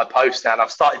article that I post now, and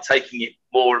I've started taking it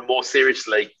more and more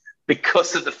seriously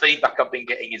because of the feedback I've been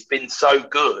getting. It's been so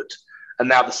good. And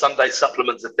now the Sunday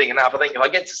supplement's a thing. And now I think if I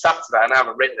get to Saturday and I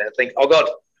haven't written it, I think, oh God,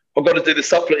 I've got to do the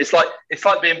supplement. It's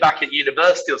like being back at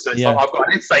university or so. It's like I've got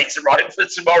an essay to write for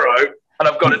tomorrow. And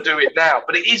I've got to do it now,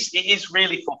 but it is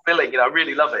really fulfilling. I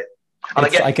really love it. And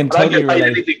I can totally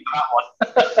relate.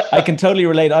 I can totally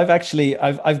relate.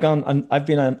 I've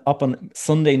been up on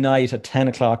Sunday night at 10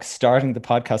 o'clock, starting the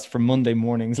podcast for Monday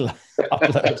morning's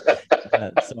upload.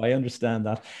 So I understand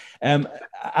that.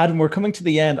 Adam, we're coming to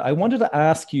the end. I wanted to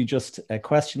ask you just a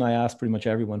question I ask pretty much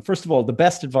everyone. First of all, the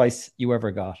best advice you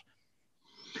ever got?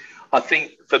 I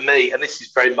think for me, and this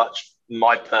is very much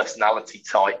my personality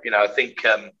type, I think,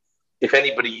 if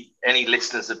any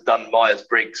listeners have done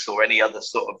Myers-Briggs or any other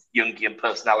sort of Jungian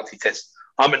personality test,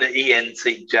 I'm an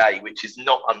ENTJ, which is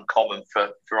not uncommon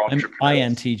for entrepreneurs.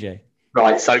 I'm INTJ.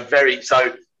 Right, so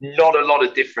not a lot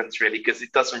of difference really, because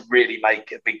it doesn't really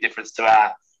make a big difference to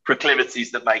our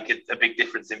proclivities that make a big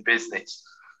difference in business.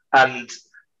 And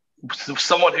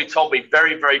someone who told me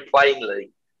very, very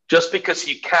plainly, just because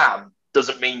you can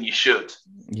doesn't mean you should.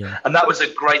 Yeah. And that was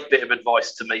a great bit of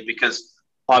advice to me, because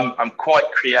I'm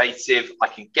quite creative. I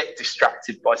can get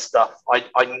distracted by stuff.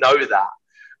 I know that.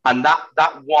 And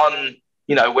that one,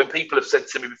 when people have said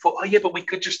to me before, oh yeah, but we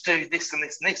could just do this and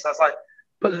this and this. I was like,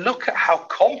 but look at how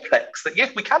complex that.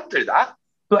 Yes, we can do that.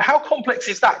 But how complex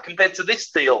is that compared to this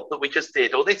deal that we just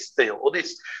did, or this deal, or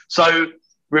this? So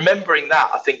remembering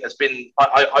that, I think has been,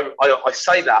 I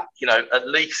say that, at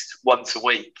least once a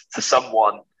week to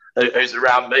someone who's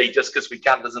around me. Just because we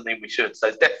can doesn't mean we should.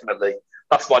 So definitely,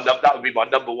 that would be my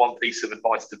number one piece of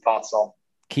advice to pass on.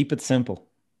 Keep it simple.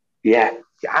 Yeah,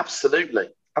 absolutely.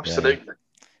 Yeah.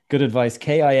 Good advice.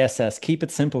 KISS. Keep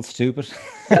it simple, stupid.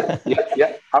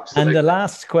 yeah, absolutely. And the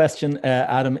last question,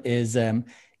 Adam, is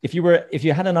if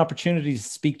you had an opportunity to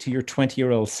speak to your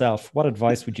 20-year-old self, what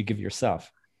advice would you give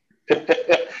yourself?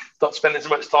 Not spending so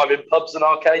much time in pubs and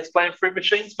arcades playing fruit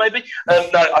machines, maybe. No,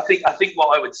 I think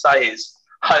what I would say is,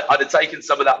 I'd have taken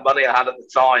some of that money I had at the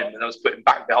time and I was putting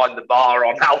back behind the bar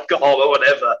on alcohol or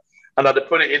whatever, and I'd have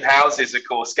put it in houses, of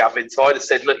course, Gavin. So I'd have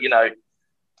said, look,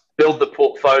 build the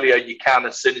portfolio you can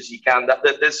as soon as you can.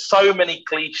 There's so many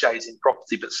cliches in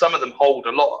property, but some of them hold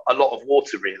a lot of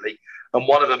water, really. And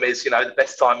one of them is, the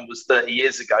best time was 30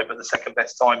 years ago, but the second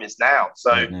best time is now.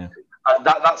 So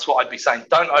that's what I'd be saying.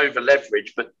 Don't over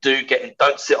leverage, but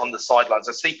don't sit on the sidelines.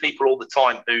 I see people all the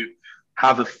time who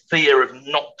have a fear of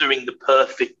not doing the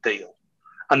perfect deal.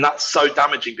 And that's so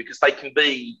damaging, because they can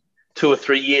be 2 or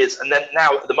 3 years. And then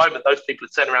now at the moment, those people are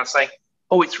turning around saying,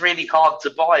 oh, it's really hard to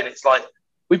buy. And it's like,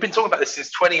 we've been talking about this since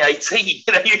 2018.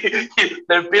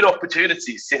 There have been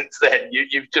opportunities since then.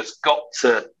 You've just got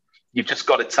to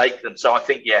take them. So I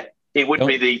think, it would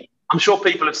be I'm sure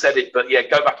people have said it, but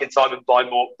go back in time and buy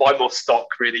more stock,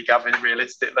 really, Gavin,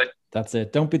 realistically. That's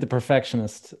it. Don't be the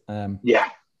perfectionist. Yeah.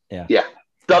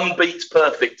 Done beats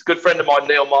perfect. A good friend of mine,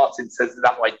 Neil Martin, says it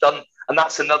that way. Done, and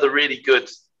that's another really good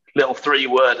little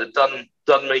 3-worder. Done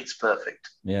meets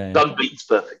perfect. Yeah. Done beats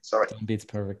perfect. Sorry. Done beats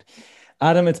perfect.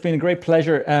 Adam, it's been a great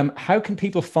pleasure. How can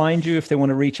people find you if they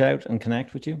want to reach out and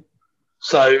connect with you?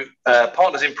 So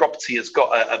Partners in Property has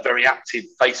got a very active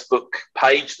Facebook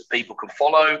page that people can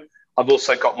follow. I've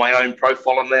also got my own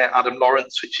profile on there, Adam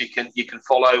Lawrence, which you can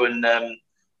follow, and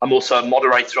I'm also a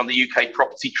moderator on the UK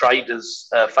Property Traders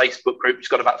Facebook group, which has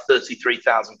got about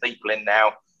 33,000 people in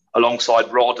now,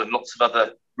 alongside Rod and lots of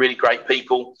other really great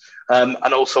people. And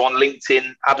also on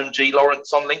LinkedIn, Adam G.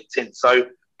 Lawrence on LinkedIn. So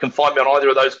can find me on either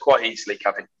of those quite easily,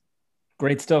 Kevin.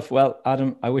 Great stuff. Well,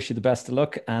 Adam, I wish you the best of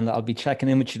luck, and I'll be checking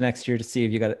in with you next year to see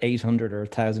if you got 800 or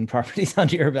 1,000 properties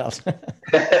under your belt.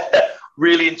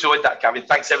 Really enjoyed that, Kevin.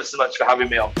 Thanks ever so much for having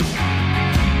me on.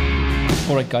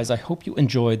 All right, guys, I hope you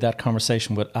enjoyed that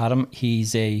conversation with Adam.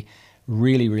 He's a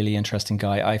really, really interesting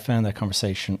guy. I found that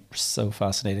conversation so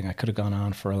fascinating. I could have gone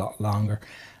on for a lot longer.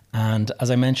 And as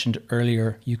I mentioned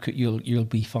earlier, you'll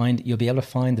be able to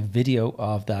find the video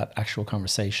of that actual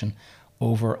conversation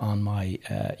over on my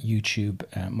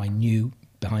YouTube, my new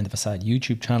Behind the Facade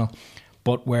YouTube channel.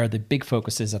 But where the big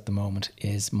focus is at the moment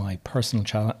is my personal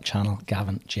channel,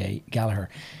 Gavin J. Gallagher.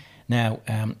 Now,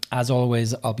 as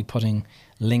always, I'll be putting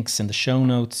links in the show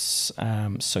notes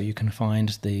so you can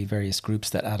find the various groups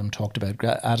that Adam talked about.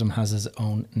 Adam has his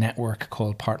own network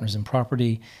called Partners in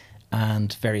Property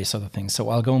and various other things. So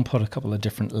I'll go and put a couple of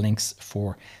different links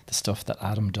for the stuff that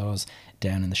Adam does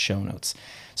down in the show notes.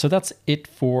 So that's it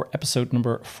for episode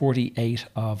number 48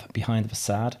 of Behind the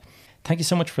Facade. Thank you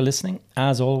so much for listening.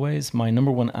 As always, my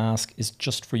number one ask is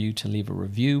just for you to leave a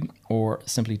review or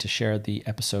simply to share the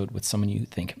episode with someone you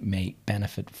think may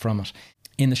benefit from it.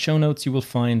 In the show notes, you will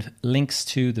find links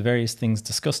to the various things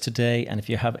discussed today. And if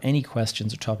you have any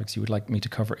questions or topics you would like me to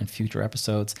cover in future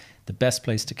episodes, the best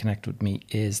place to connect with me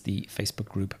is the Facebook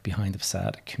group Behind the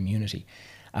Facade Community.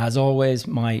 As always,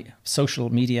 my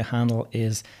social media handle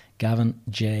is Gavin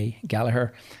J.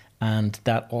 Gallagher. And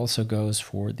that also goes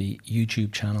for the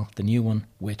YouTube channel, the new one,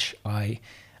 which I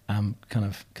kind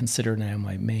of consider now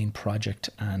my main project,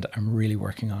 and I'm really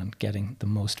working on getting the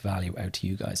most value out to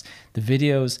you guys. The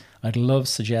videos, I'd love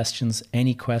suggestions,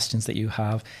 any questions that you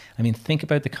have. I mean, think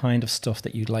about the kind of stuff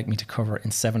that you'd like me to cover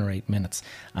in 7 or 8 minutes.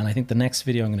 And I think the next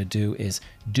video I'm going to do is,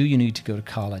 do you need to go to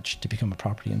college to become a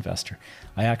property investor?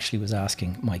 I actually was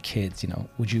asking my kids,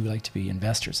 would you like to be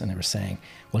investors? And they were saying,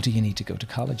 well, do you need to go to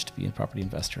college to be a property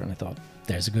investor? And I thought,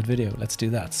 there's a good video, let's do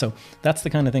that. So that's the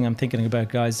kind of thing I'm thinking about,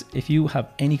 guys. If you have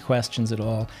any questions at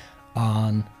all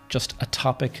on just a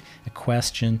topic, a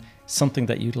question, something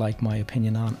that you'd like my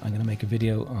opinion on, I'm going to make a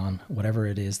video on whatever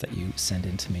it is that you send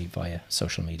in to me via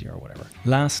social media or whatever.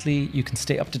 Lastly, you can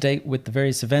stay up to date with the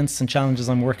various events and challenges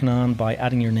I'm working on by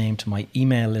adding your name to my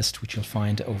email list, which you'll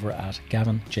find over at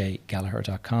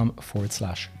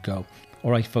gavinjgallagher.com/go. All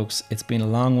right, folks, it's been a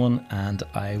long one and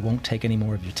I won't take any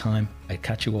more of your time. I'll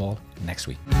catch you all next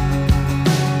week.